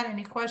for that.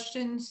 Any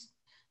questions?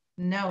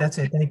 No. That's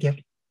it. Thank you.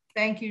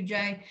 Thank you,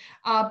 Jay.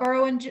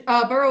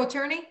 Borough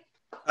Attorney?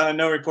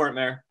 No report,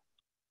 Mayor.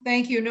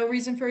 Thank you. No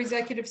reason for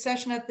executive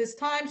session at this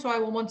time, so I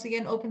will once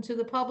again open to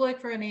the public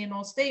for any and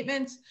all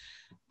statements.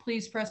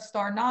 Please press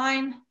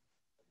 *9.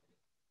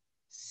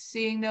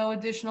 Seeing no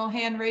additional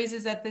hand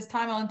raises at this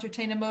time, I'll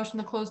entertain a motion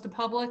to close the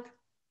public.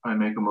 I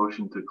make a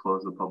motion to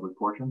close the public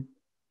portion.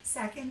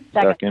 Second.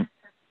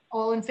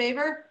 All in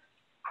favor?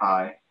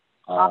 Aye.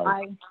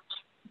 Aye.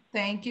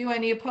 Thank you.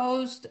 Any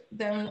opposed?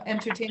 Then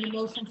entertain a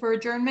motion for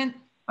adjournment.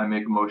 I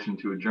make a motion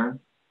to adjourn.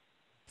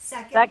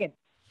 Second.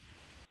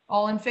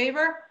 All in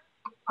favor?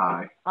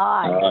 Aye.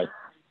 Aye.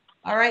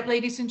 All right,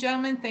 ladies and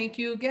gentlemen, thank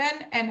you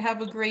again and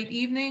have a great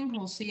evening.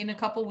 We'll see you in a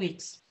couple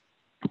weeks.